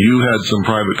Duke, and you had some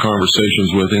private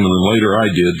conversations with him, and then later I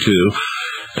did too.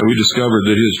 And we discovered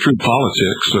that his true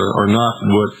politics are not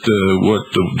what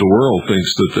the world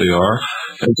thinks that they are.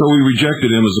 And so we rejected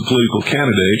him as a political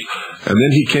candidate. And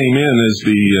then he came in as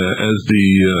the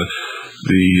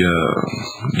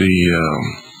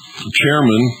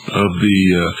chairman of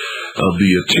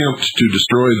the attempt to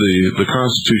destroy the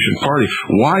Constitution Party.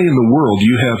 Why in the world do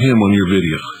you have him on your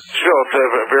video? Sure,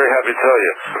 I'm very happy to tell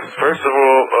you. First of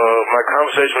all, my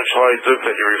conversation with Charlie Duke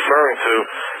that you're referring to,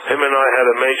 him and I had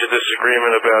a major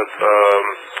disagreement about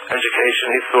education.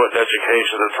 He thought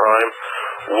education at the time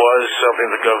was something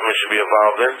the government should be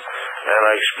involved in, and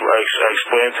I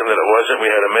explained to him that it wasn't. We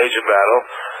had a major battle,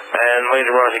 and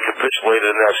later on he capitulated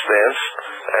in that stance,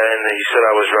 and he said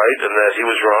I was right and that he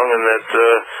was wrong, and that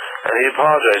and he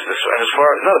apologized. And as far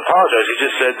not apologized, he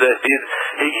just said that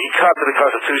he copied the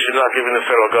Constitution, not giving the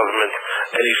federal government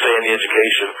any say in the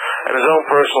education, and his own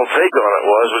personal take on it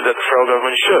was that the federal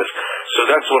government should. So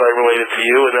that's what I related to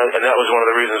you, and that was one of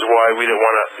the reasons why we didn't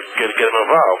want to get him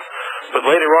involved. But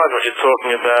later on, when you're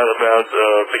talking about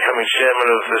becoming chairman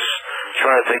of this,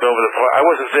 trying to take over the party, I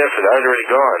wasn't there for that. I'd already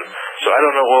gone. So I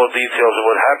don't know all the details of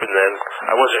what happened then.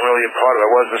 I wasn't really a part of it.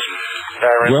 I wasn't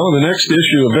Aaron. Well, the next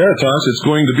issue of Veritas, it's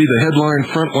going to be the headline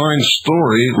frontline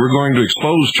story. We're going to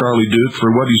expose Charlie Duke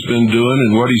for what he's been doing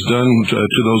and what he's done to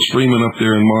those freemen up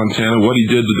there in Montana, what he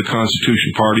did to the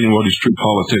Constitution Party, and what his true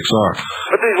politics are.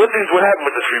 What happened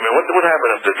with the freemen? What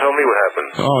happened up there? Tell me what happened.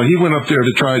 Oh, he went up there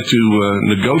to try to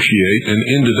negotiate and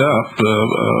ended up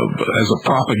as a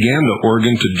propaganda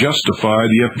organ to justify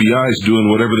the FBI's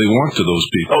doing whatever they want to those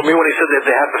people. Oh, me when he said that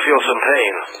they have to feel some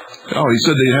pain. Oh, he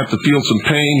said they have to feel some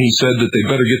pain. He said that they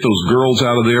better get those girls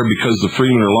out of there because the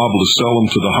freemen are liable to sell them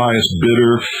to the highest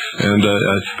bidder, and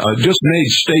just made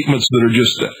statements that are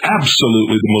just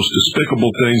absolutely the most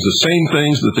despicable things. The same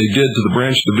things that they did to the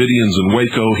Branch Davidians in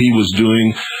Waco, he was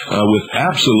doing with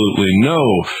absolutely no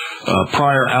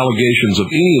prior allegations of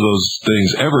any of those things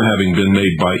ever having been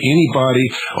made by anybody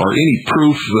or any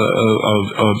proof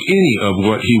of any of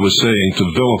what he was saying to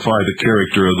vilify the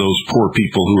character of those poor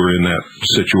people who were in that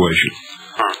situation.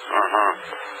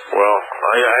 Well,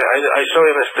 I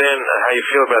certainly understand how you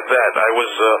feel about that.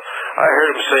 I heard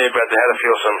him say about they had to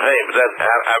feel some pain, but that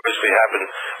obviously happened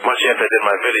much after I did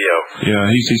my video. Yeah,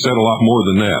 he said a lot more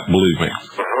than that, believe me.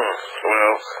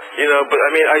 Well, but I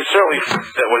mean, I certainly think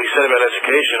that what he said about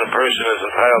education, a person is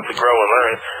entitled to grow and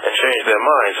learn and change their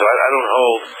mind. So I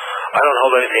don't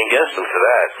hold anything against him for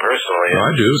that, personally.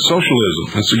 I do. It's socialism.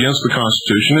 It's against the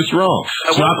Constitution. It's wrong.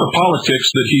 It's not the politics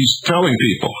that he's telling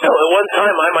people. No, at one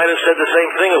time I might have said the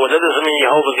same thing. Well, that doesn't mean you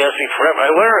hold against me forever.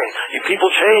 I learn. People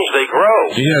change. They grow.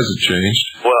 He hasn't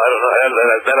changed. Well, I don't know.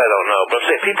 That I don't know. But I'm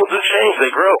saying people do change.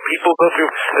 They grow. People go through.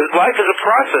 Life is a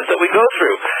process that we go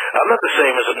through. I'm not the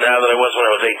same as now that I was when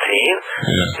I was 18.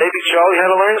 Yeah. Maybe Charlie had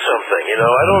to learn something.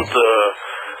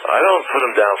 I don't put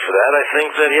him down for that. I think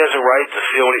that he has a right to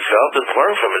feel what he felt and to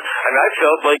learn from it. And I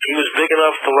felt like he was big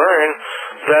enough to learn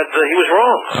that he was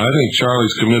wrong. I think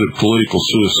Charlie's committed political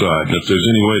suicide, and if there's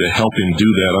any way to help him do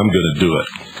that, I'm going to do it.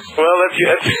 Well, that's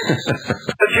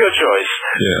your choice.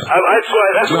 Yeah.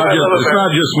 It's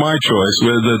not just my choice.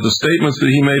 The statements that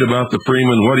he made about the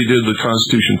Freeman, what he did to the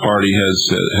Constitution Party has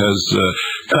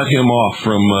cut him off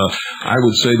from, I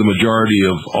would say, the majority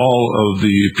of all of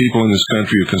the people in this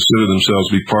country who consider themselves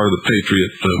to be part of the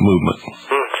Patriot movement.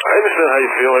 I understand how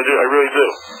you feel. I really do.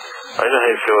 I know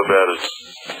how you feel about it.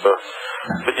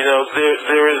 But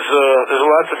there's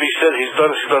a lot to be said. He's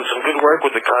done some good work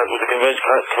with the Convention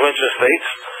of States.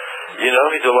 He did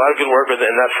a lot of good work in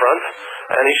that front,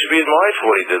 and he should be admired for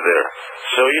what he did there.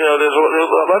 So, there's a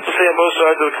lot to say on both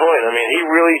sides of the coin. I mean, he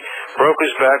really broke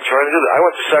his back trying to do that. I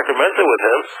went to Sacramento with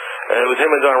him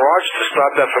and Don Roach to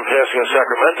stop that from passing in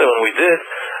Sacramento, and we did.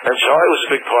 And Charlie was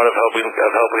a big part of helping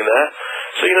that.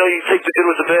 So, you take the good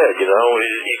with the bad,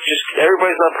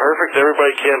 everybody's not perfect,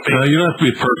 everybody can't be. You don't have to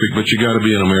be perfect, but you got to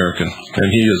be an American. And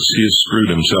he has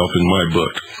screwed himself in my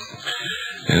book.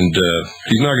 And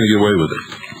he's not going to get away with it.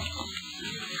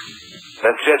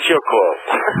 That's your call.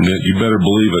 You better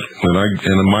believe it.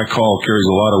 And my call carries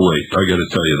a lot of weight. I got to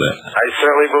tell you that. I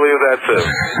certainly believe that too.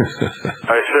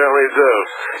 I certainly do.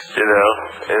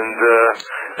 And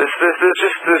there's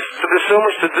so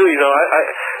much to do.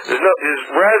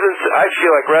 I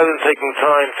feel like rather than taking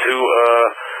time to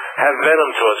have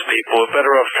venom towards people, we're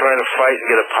better off trying to fight and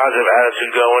get a positive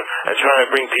attitude going and trying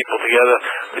to bring people together.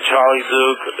 Charlie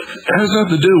Duke. It has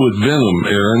nothing to do with venom,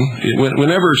 Aaron.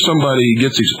 Whenever somebody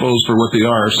gets exposed for what they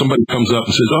are, somebody comes up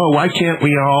and says, "Oh, why can't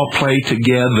we all play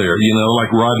together?"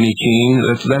 Like Rodney King.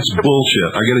 That's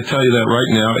bullshit. I got to tell you that right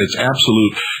now. It's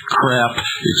absolute crap.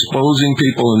 Exposing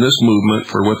people in this movement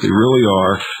for what they really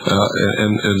are,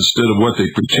 and instead of what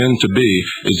they pretend to be,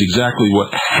 is exactly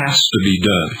what has to be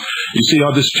done. You see,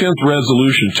 all this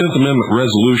 10th Amendment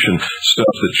resolution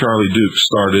stuff that Charlie Duke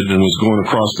started and was going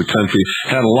across the country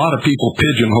had a lot of people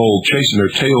pigeonholed, chasing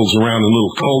their tails around in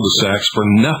little cul-de-sacs for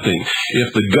nothing.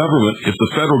 If the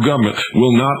federal government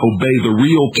will not obey the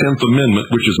real 10th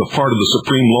Amendment, which is a part of the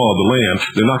supreme law of the land,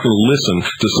 they're not going to listen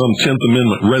to some 10th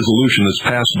Amendment resolution that's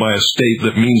passed by a state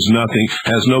that means nothing,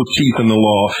 has no teeth in the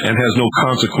law, and has no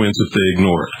consequence if they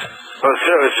ignore it. Well,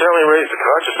 it certainly raised the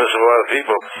consciousness of a lot of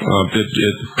people.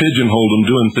 It pigeonholed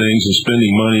them doing things and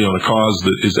spending money on a cause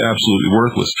that is absolutely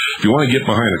worthless. If you want to get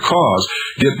behind a cause,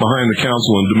 get behind the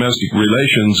Council on Domestic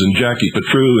Relations and Jackie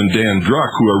Petrou and Dan Druck,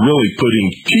 who are really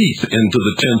putting teeth into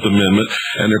the 10th Amendment,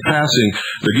 and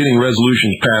they're getting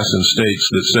resolutions passed in states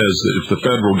that says that if the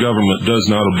federal government does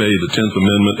not obey the 10th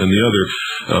Amendment and the other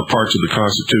parts of the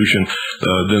Constitution,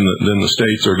 then the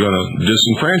states are going to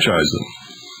disenfranchise them.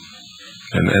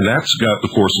 And that's got the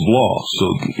force of law.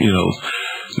 So,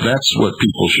 that's what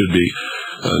people should be.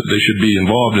 They should be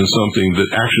involved in something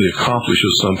that actually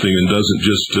accomplishes something and doesn't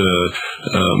just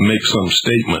make some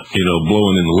statement,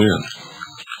 blowing in the wind.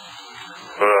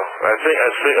 Well, I think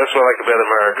that's what I like about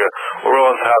America. We're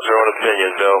all entitled to our own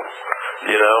opinion, Bill.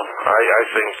 I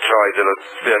think Charlie did a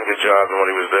damn good job in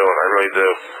what he was doing. I really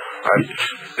do.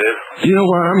 You know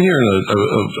what? I'm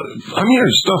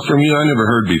hearing stuff from you I never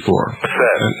heard before. What's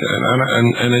that?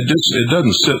 And it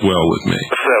doesn't sit well with me.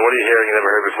 What's that? What are you hearing you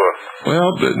never heard before? Well,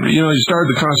 you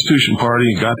started the Constitution Party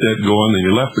and got that going, then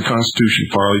you left the Constitution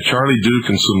Party. Charlie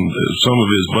Duke and some of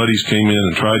his buddies came in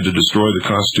and tried to destroy the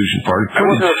Constitution Party.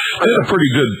 Did a pretty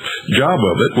good job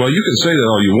of it. Well, you can say that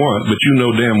all you want, but you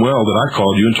know damn well that I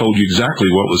called you and told you exactly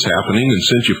what was happening and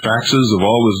sent you faxes of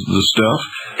all the stuff.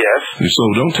 Yes. And so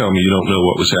don't tell me you don't know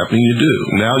what was happening. You do.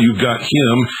 Now you've got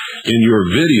him in your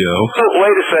video. Oh,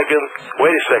 wait a second.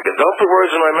 Don't put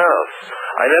words in my mouth.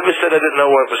 I never said I didn't know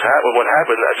what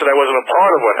happened. I said I wasn't a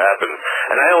part of what happened.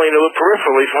 And I only knew it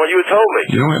peripherally from what you had told me.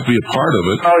 You don't have to be a part of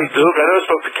it. Charlie Duke, I never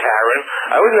spoke to Karen.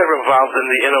 I was never involved in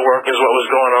the inner workings of what was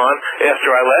going on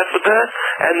after I left with that.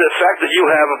 And the fact that you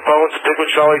have a bone to pick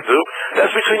with Charlie Duke,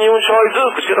 that's between you and Charlie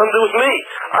Duke. It's got nothing to do with me.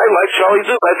 I like Charlie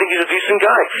Duke. I think he's a decent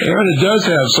guy. Aaron, it does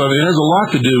have something. It has a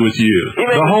lot to do with you.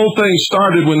 The whole thing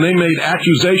started when they made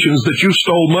accusations that you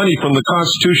stole money from the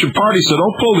Constitution Party. So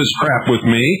don't pull this crap with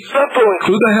me. Stop pulling.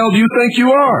 Who the hell do you think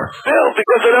you are? Bill,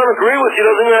 because I don't agree with you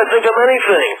doesn't mean I think I'm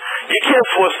anything. You can't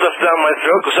force stuff down my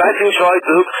throat because I think Charlie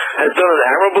Duke has done an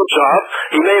admirable job.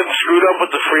 He may have screwed up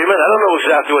with the Freeman. I don't know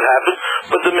exactly what happened,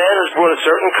 but the man has brought a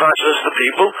certain consciousness to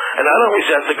people, and I don't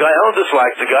resent the guy. I don't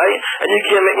dislike the guy, and you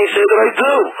can't make me say that I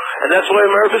do. And that's why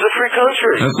America's a free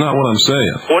country. That's not what I'm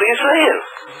saying. What are you saying?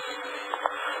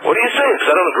 What are you saying?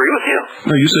 Because I don't agree with you.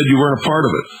 No, you said you weren't a part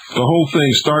of it. The whole thing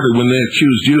started when they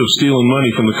accused you of stealing money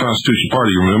from the Constitution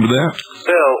Party. You remember that?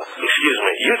 Bill, excuse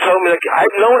me. You told me that.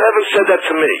 No one ever said that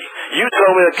to me. You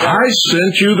told me that. I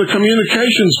sent you the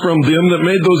communications from them that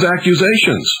made those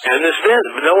accusations. I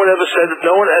understand, but no one ever said that.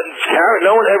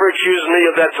 No one ever accused me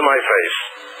of that to my face.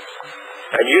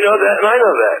 And you know that, and I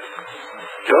know that.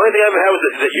 The only thing I ever had was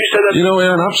that you said that.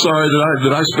 Aaron, I'm sorry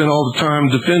that I spent all the time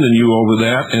defending you over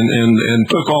that and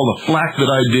took all the flack that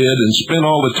I did and spent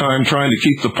all the time trying to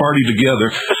keep the party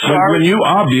together when you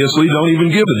obviously don't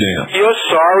even give a damn. You're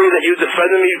sorry that you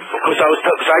defended me because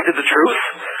I did the truth?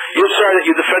 You're sorry that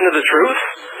you defended the truth?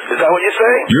 Is that what you're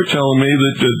saying? You're telling me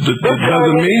that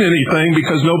doesn't mean anything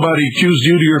because nobody accused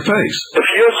you to your face. If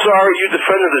you're sorry you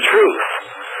defended the truth,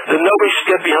 then nobody should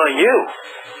get behind you.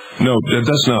 No,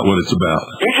 that's not what it's about.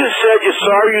 You just said you're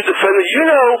sorry you defended.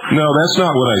 No, that's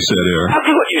not what I said, Aaron.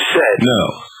 That's what you said. No.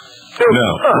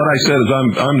 What I said is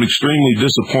I'm extremely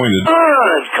disappointed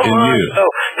in you.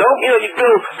 Bill, don't be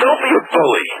a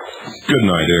bully. Good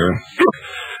night, Aaron.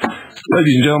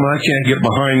 Ladies and gentlemen, I can't get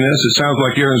behind this. It sounds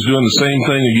like Aaron's doing the same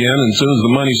thing again, and as soon as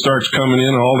the money starts coming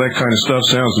in, all that kind of stuff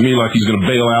sounds to me like he's going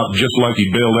to bail out just like he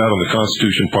bailed out on the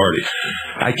Constitution Party.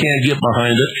 I can't get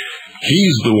behind it.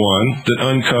 He's the one that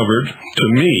uncovered, to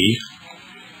me,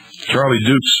 Charlie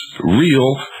Duke's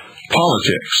real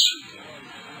politics.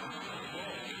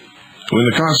 When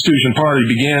the Constitution Party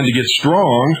began to get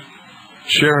strong,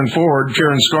 Sharon Ford,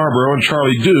 Karen Scarborough, and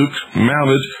Charlie Duke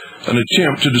mounted an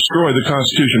attempt to destroy the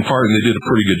Constitution Party, and they did a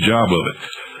pretty good job of it.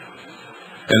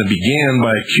 And it began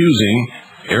by accusing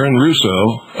Aaron Russo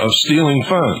of stealing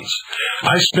funds.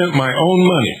 I spent my own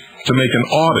money to make an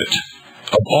audit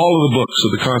of all of the books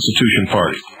of the Constitution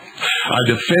Party. I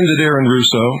defended Aaron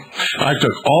Russo. I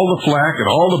took all the flack and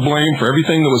all the blame for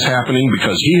everything that was happening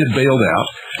because he had bailed out,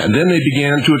 and then they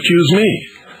began to accuse me.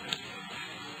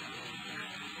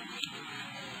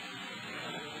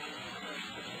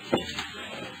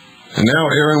 And now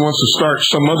Aaron wants to start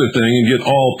some other thing and get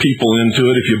all people into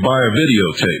it if you buy a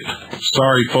videotape.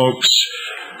 Sorry, folks.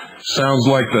 Sounds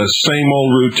like the same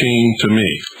old routine to me.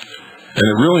 And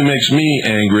it really makes me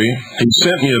angry. He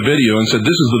sent me a video and said, this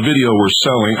is the video we're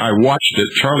selling. I watched it.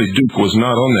 Charlie Duke was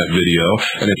not on that video.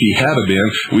 And if he had been,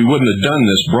 we wouldn't have done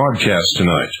this broadcast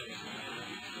tonight.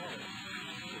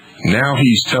 Now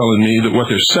he's telling me that what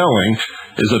they're selling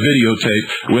is a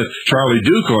videotape with Charlie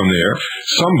Duke on there,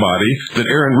 somebody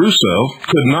that Aaron Russo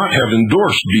could not have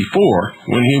endorsed before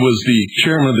when he was the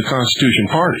chairman of the Constitution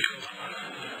Party.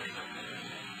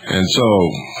 And so,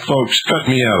 folks, cut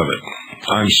me out of it.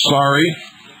 I'm sorry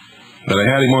that I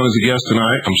had him on as a guest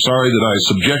tonight. I'm sorry that I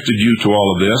subjected you to all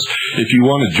of this. If you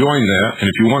want to join that, and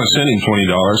if you want to send him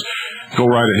 $20, go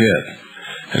right ahead.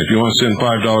 And if you want to send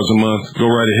 $5 a month, go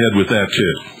right ahead with that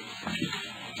too.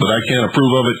 But I can't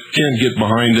approve of it, can't get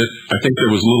behind it. I think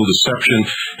there was a little deception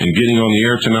in getting on the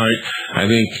air tonight. I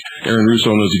think Aaron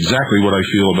Russo knows exactly what I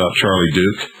feel about Charlie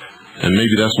Duke, and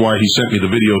maybe that's why he sent me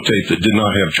the videotape that did not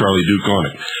have Charlie Duke on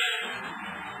it.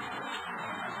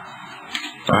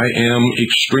 I am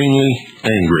extremely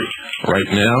angry right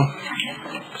now.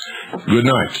 Good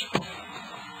night.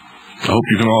 I hope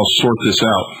you can all sort this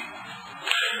out.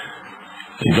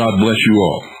 And God bless you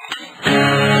all.